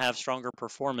 So you're going to have stronger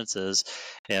performances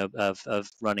of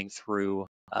running through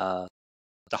the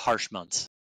harsh months,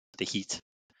 the heat.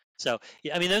 So,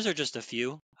 yeah, I mean, those are just a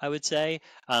few, I would say.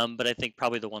 But I think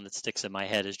probably the one that sticks in my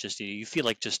head is just you feel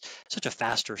like just such a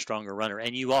faster, stronger runner.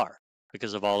 And you are,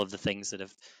 because of all of the things that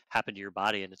have happened to your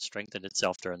body and it's strengthened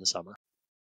itself during the summer.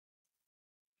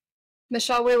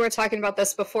 Michelle, we were talking about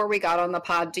this before we got on the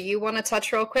pod. Do you want to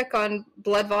touch real quick on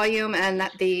blood volume and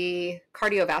the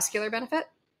cardiovascular benefit?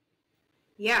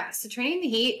 Yeah. So training in the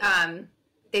heat,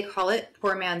 they call it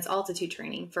poor man's altitude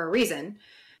training for a reason.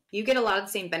 You get a lot of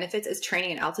the same benefits as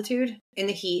training in altitude in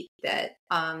the heat that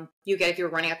you get if you're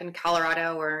running up in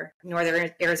Colorado or northern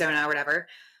Arizona or whatever.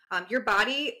 Your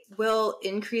body will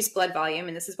increase blood volume,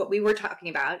 and this is what we were talking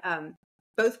about.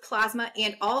 Both plasma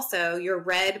and also your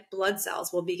red blood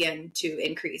cells will begin to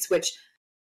increase, which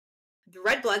the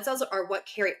red blood cells are what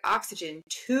carry oxygen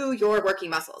to your working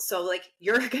muscles. So like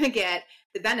you're going to get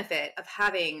the benefit of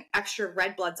having extra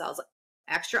red blood cells,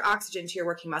 extra oxygen to your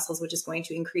working muscles, which is going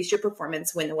to increase your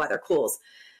performance when the weather cools.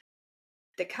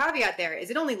 The caveat there is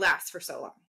it only lasts for so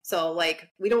long. So like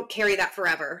we don't carry that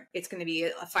forever. It's going to be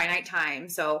a finite time.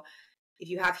 So if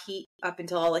you have heat up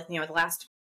until like, the last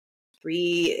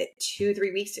 3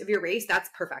 weeks of your race, that's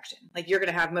perfection. Like you're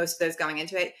going to have most of those going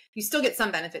into it. You still get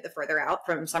some benefit the further out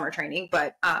from summer training,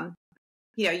 but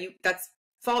that's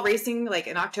fall racing like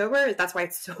in October. That's why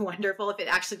it's so wonderful if it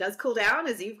actually does cool down,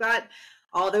 is you've got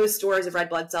all those stores of red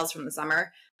blood cells from the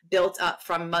summer built up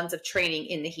from months of training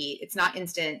in the heat. It's not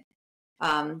instant.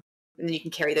 And then you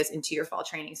can carry those into your fall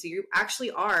training. So you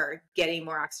actually are getting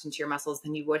more oxygen to your muscles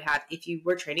than you would have if you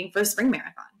were training for a spring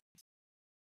marathon.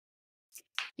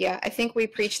 Yeah, I think we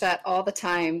preach that all the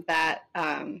time, that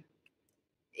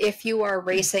if you are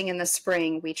racing in the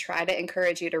spring, we try to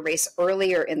encourage you to race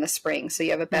earlier in the spring so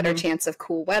you have a better chance of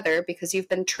cool weather, because you've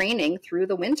been training through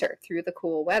the winter, through the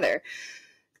cool weather.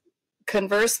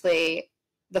 Conversely,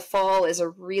 the fall is a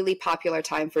really popular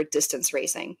time for distance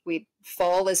racing.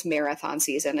 Fall is marathon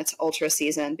season, it's ultra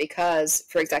season, because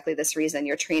for exactly this reason,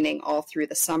 you're training all through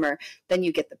the summer. Then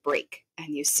you get the break, and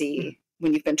you see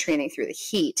when you've been training through the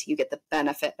heat, you get the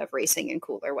benefit of racing in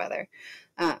cooler weather.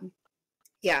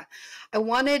 Yeah,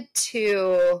 one of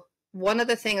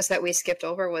the things that we skipped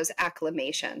over was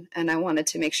acclimation. And I wanted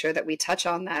to make sure that we touch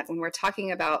on that when we're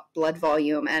talking about blood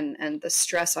volume and the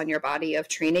stress on your body of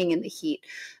training in the heat.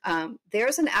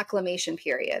 There's an acclimation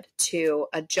period to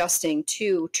adjusting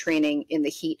to training in the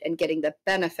heat and getting the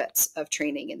benefits of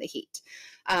training in the heat.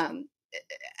 And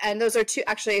those are two,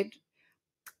 actually,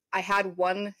 I had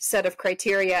one set of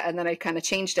criteria, and then I kind of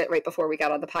changed it right before we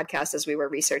got on the podcast as we were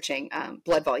researching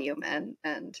blood volume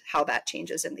and how that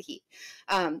changes in the heat.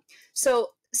 So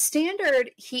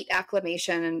standard heat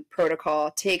acclimation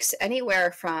protocol takes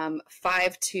anywhere from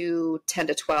 5 to 10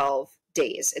 to 12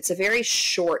 days. It's a very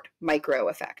short micro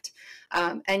effect.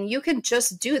 And you can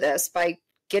just do this by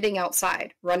getting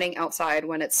outside, running outside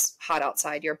when it's hot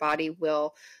outside. Your body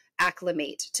will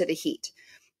acclimate to the heat.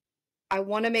 I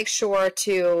want to make sure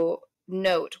to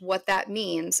note what that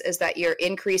means is that you're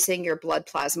increasing your blood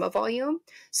plasma volume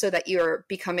so that you're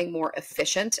becoming more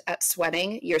efficient at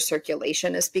sweating. Your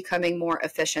circulation is becoming more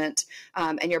efficient,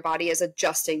 and your body is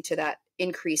adjusting to that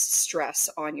increased stress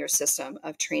on your system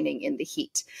of training in the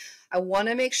heat. I want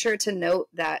to make sure to note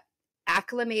that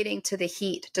acclimating to the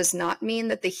heat does not mean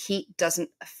that the heat doesn't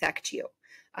affect you.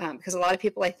 Because a lot of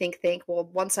people, I think, well,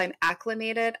 once I'm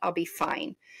acclimated, I'll be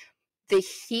fine. The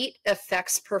heat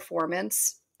affects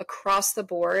performance across the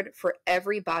board for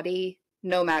everybody,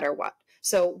 no matter what.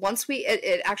 So once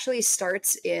it actually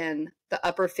starts in the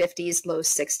upper 50s, low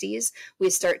 60s, we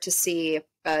start to see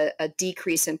a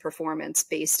decrease in performance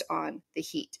based on the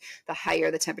heat. The higher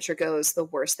the temperature goes, the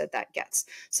worse that gets.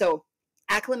 So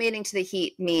acclimating to the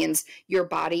heat means your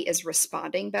body is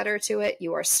responding better to it.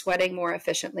 You are sweating more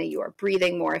efficiently, you are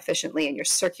breathing more efficiently, and your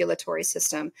circulatory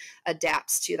system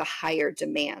adapts to the higher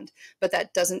demand. But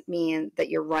that doesn't mean that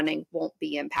your running won't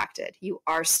be impacted. You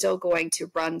are still going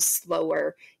to run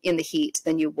slower in the heat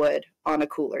than you would on a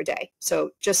cooler day.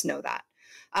 So just know that.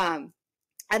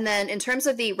 And then in terms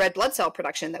of the red blood cell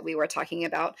production that we were talking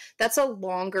about, that's a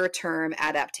longer term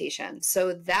adaptation.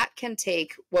 So that can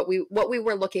take what we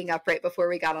were looking up right before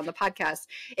we got on the podcast.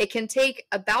 It can take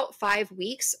about 5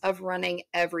 weeks of running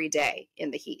every day in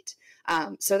the heat.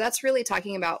 So that's really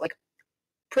talking about like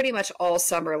pretty much all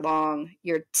summer long,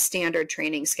 your standard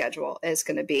training schedule is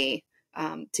going to be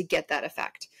to get that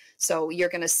effect. So you're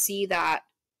going to see that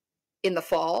in the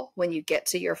fall when you get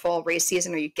to your fall race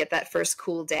season or you get that first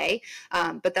cool day.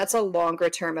 But that's a longer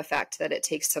term effect that it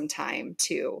takes some time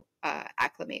to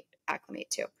acclimate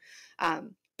to.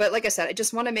 But like I said, I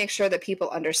just want to make sure that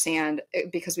people understand,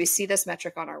 because we see this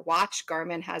metric on our watch.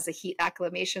 Garmin has a heat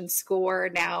acclimation score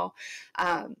now.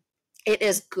 It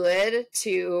is good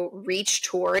to reach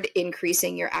toward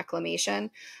increasing your acclimation,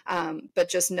 but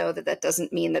just know that that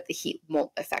doesn't mean that the heat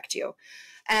won't affect you.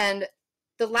 And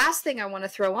the last thing I want to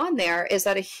throw on there is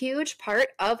that a huge part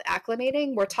of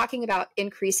acclimating, we're talking about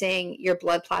increasing your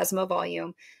blood plasma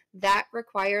volume. That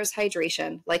requires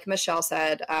hydration. Like Michelle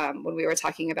said when we were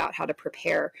talking about how to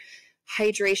prepare,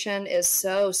 hydration is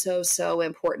so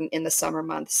important in the summer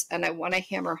months. And I want to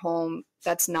hammer home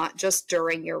that's not just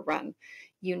during your run.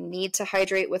 You need to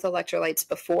hydrate with electrolytes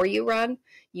before you run.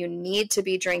 You need to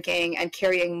be drinking and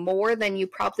carrying more than you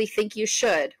probably think you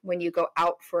should when you go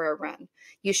out for a run.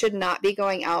 You should not be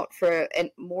going out for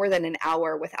more than an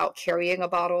hour without carrying a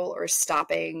bottle or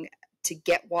stopping to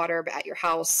get water at your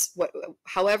house,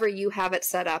 however you have it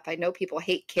set up. I know people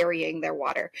hate carrying their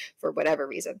water for whatever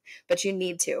reason, but you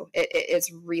need to.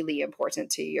 It's really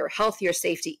important to your health, your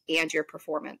safety, and your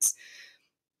performance.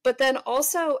 But then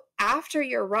also after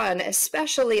your run,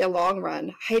 especially a long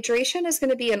run, hydration is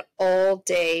going to be an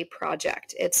all-day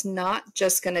project. It's not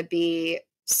just going to be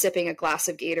sipping a glass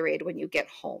of Gatorade when you get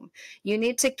home. You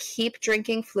need to keep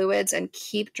drinking fluids and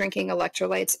keep drinking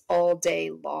electrolytes all day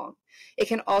long. It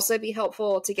can also be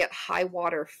helpful to get high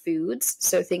water foods.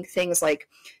 So think things like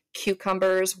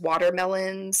cucumbers,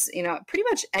 watermelons, pretty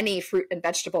much any fruit and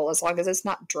vegetable, as long as it's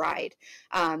not dried,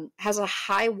 has a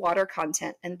high water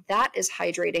content, and that is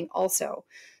hydrating also.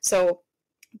 So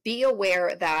be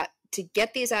aware that to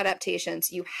get these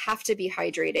adaptations, you have to be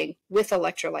hydrating with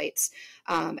electrolytes.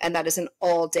 And that is an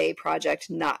all-day project,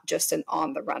 not just an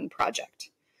on-the-run project.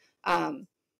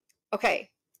 Okay.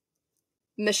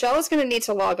 Michelle is going to need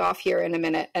to log off here in a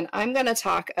minute, and I'm going to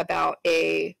talk about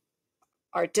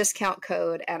our discount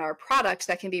code and our product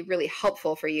that can be really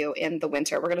helpful for you in the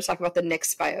winter. We're going to talk about the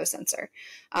Nix biosensor.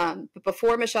 But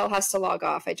before Michelle has to log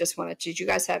off, I just wanted, did you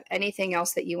guys have anything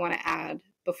else that you want to add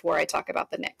before I talk about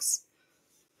the Nix?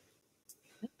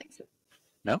 I don't think so.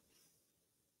 No.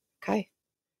 Okay.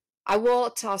 I will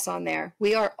toss on there.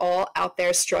 We are all out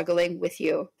there struggling with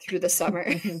you through the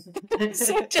summer.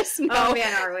 So just know. Oh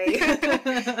man, are we?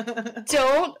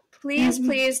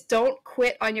 Please don't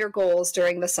quit on your goals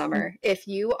during the summer. If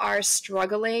you are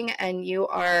struggling and you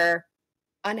are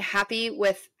unhappy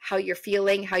with how you're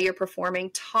feeling, how you're performing,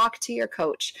 talk to your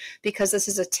coach, because this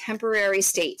is a temporary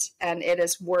state and it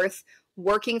is worth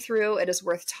working through. It is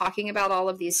worth talking about all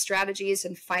of these strategies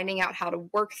and finding out how to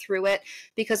work through it,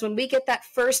 because when we get that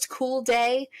first cool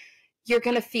day, you're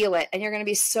going to feel it and you're going to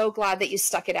be so glad that you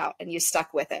stuck it out and you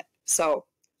stuck with it. So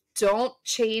don't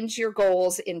change your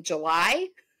goals in July.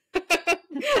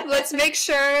 Let's make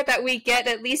sure that we get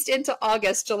at least into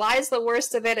August. July is the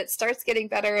worst of it. It starts getting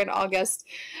better in August.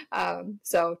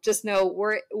 So just know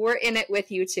we're in it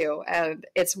with you too, and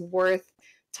it's worth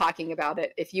talking about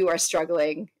it. If you are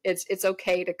struggling, it's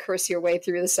okay to curse your way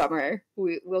through the summer.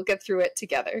 We'll get through it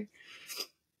together.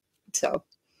 So,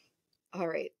 all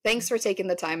right. Thanks for taking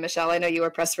the time, Michelle. I know you were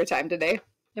pressed for time today.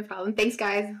 No problem. Thanks,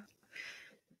 guys.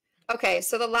 Okay,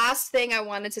 so the last thing I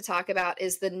wanted to talk about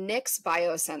is the Nix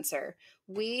biosensor.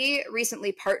 We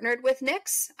recently partnered with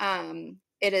Nix.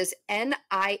 It is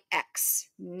NIX,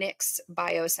 Nix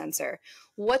biosensor.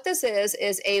 What this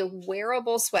is a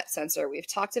wearable sweat sensor. We've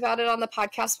talked about it on the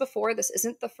podcast before. This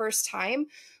isn't the first time,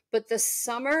 but the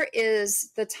summer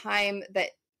is the time that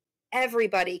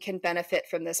everybody can benefit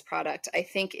from this product. I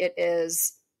think it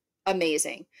is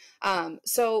amazing.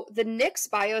 So the Nix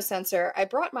biosensor, I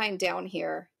brought mine down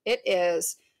here. It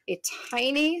is a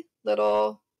tiny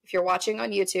little, if you're watching on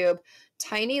YouTube,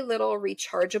 tiny little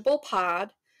rechargeable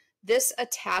pod. This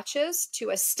attaches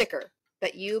to a sticker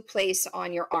that you place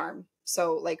on your arm.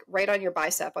 So like right on your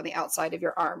bicep on the outside of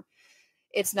your arm.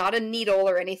 It's not a needle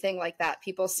or anything like that.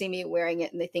 People see me wearing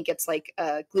it and they think it's like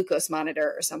a glucose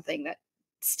monitor or something that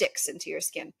sticks into your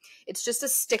skin. It's just a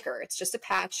sticker. It's just a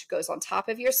patch, goes on top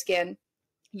of your skin.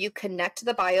 You connect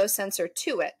the biosensor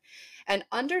to it. And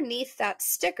underneath that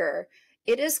sticker,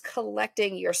 it is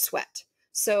collecting your sweat.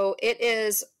 So it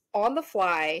is on the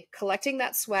fly, collecting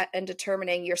that sweat and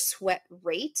determining your sweat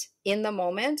rate in the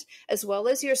moment, as well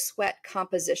as your sweat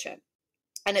composition.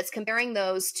 And it's comparing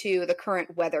those to the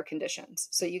current weather conditions.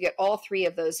 So you get all three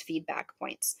of those feedback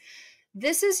points.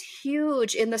 This is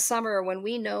huge in the summer when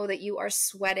we know that you are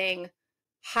sweating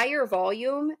higher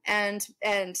volume and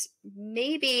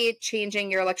maybe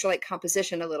changing your electrolyte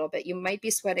composition a little bit. You might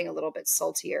be sweating a little bit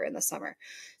saltier in the summer.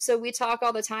 So we talk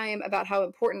all the time about how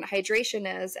important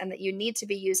hydration is and that you need to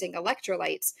be using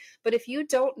electrolytes. But if you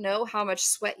don't know how much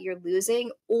sweat you're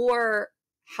losing or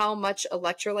how much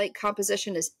electrolyte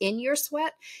composition is in your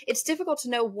sweat, it's difficult to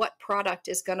know what product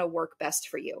is going to work best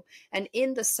for you. And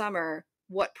in the summer,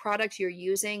 what product you're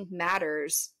using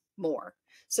matters more.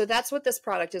 So that's what this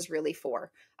product is really for.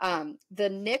 The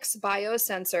Nix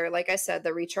biosensor, like I said, the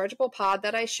rechargeable pod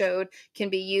that I showed can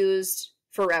be used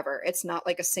forever. It's not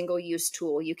like a single-use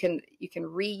tool. You can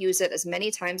reuse it as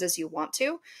many times as you want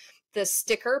to. The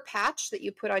sticker patch that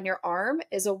you put on your arm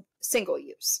is a single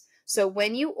use. So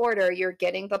when you order, you're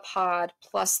getting the pod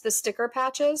plus the sticker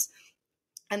patches.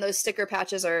 And those sticker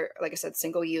patches are, like I said,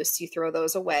 single use. You throw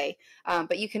those away.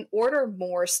 But you can order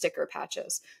more sticker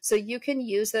patches. So you can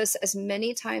use this as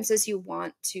many times as you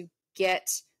want to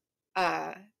get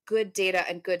good data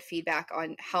and good feedback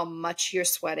on how much you're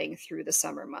sweating through the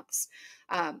summer months.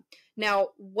 Now,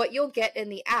 what you'll get in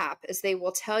the app is they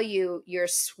will tell you your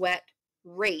sweat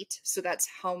rate. So that's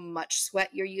how much sweat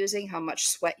you're using, how much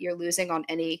sweat you're losing on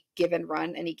any given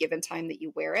run, any given time that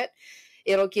you wear it.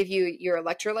 It'll give you your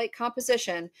electrolyte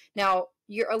composition. Now,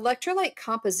 your electrolyte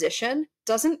composition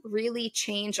doesn't really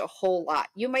change a whole lot.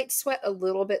 You might sweat a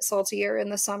little bit saltier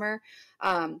in the summer,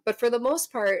 but for the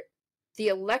most part, the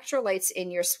electrolytes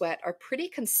in your sweat are pretty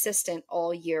consistent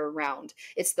all year round.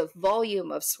 It's the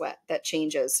volume of sweat that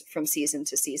changes from season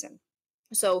to season.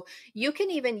 So you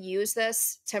can even use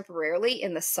this temporarily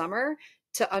in the summer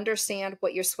to understand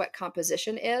what your sweat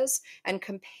composition is and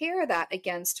compare that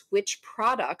against which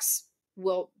products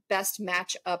will best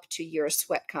match up to your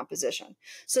sweat composition.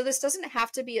 So this doesn't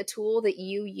have to be a tool that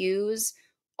you use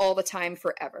all the time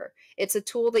forever. It's a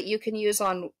tool that you can use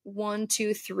on 1,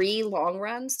 2, 3 long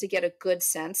runs to get a good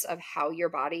sense of how your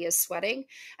body is sweating,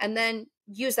 and then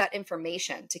use that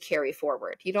information to carry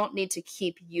forward. You don't need to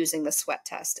keep using the sweat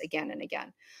test again and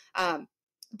again.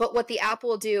 But what the app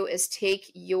will do is take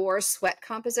your sweat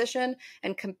composition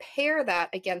and compare that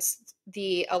against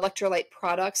the electrolyte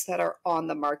products that are on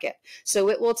the market. So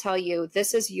it will tell you,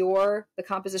 this is the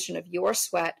composition of your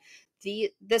sweat.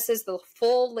 This is the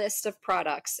full list of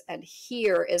products, and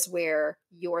here is where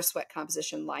your sweat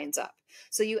composition lines up.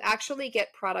 So you actually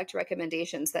get product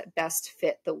recommendations that best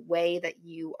fit the way that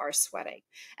you are sweating.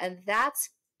 And that's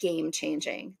game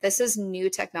changing. This is new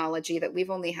technology that we've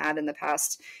only had in the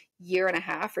past year and a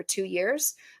half or 2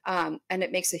 years, and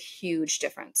it makes a huge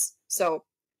difference. So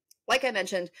like I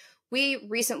mentioned, we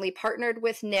recently partnered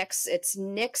with Nix. It's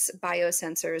Nix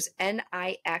Biosensors,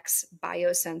 Nix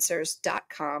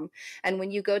biosensors.com. And when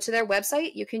you go to their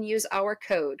website, you can use our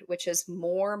code, which is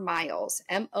more miles,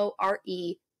 MOREMILES,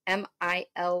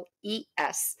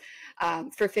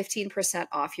 for 15%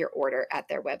 off your order at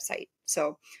their website.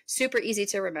 So super easy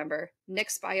to remember,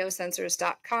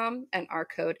 nixbiosensors.com, and our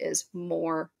code is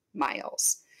more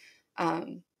miles.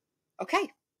 Okay,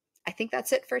 I think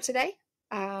that's it for today.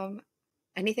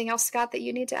 Anything else, Scott, that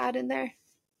you need to add in there?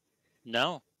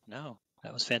 No,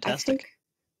 that was fantastic.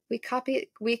 I think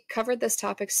we covered this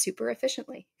topic super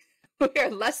efficiently. We are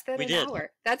less than an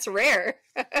hour. That's rare.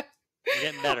 We're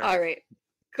getting better. All right.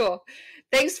 Cool.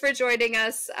 Thanks for joining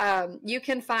us. You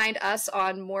can find us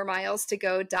on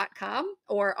moremilestogo.com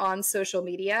or on social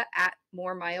media at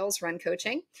More Miles Run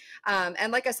Coaching.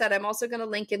 And like I said, I'm also going to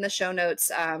link in the show notes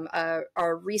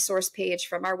our resource page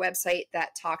from our website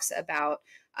that talks about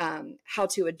how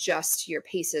to adjust your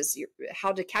paces,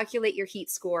 how to calculate your heat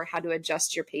score, how to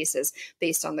adjust your paces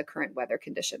based on the current weather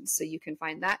conditions. So you can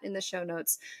find that in the show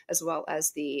notes, as well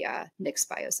as the Nix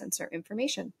Biosensor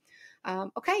information.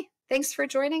 Okay, thanks for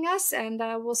joining us, and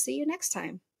we'll see you next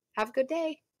time. Have a good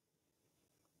day.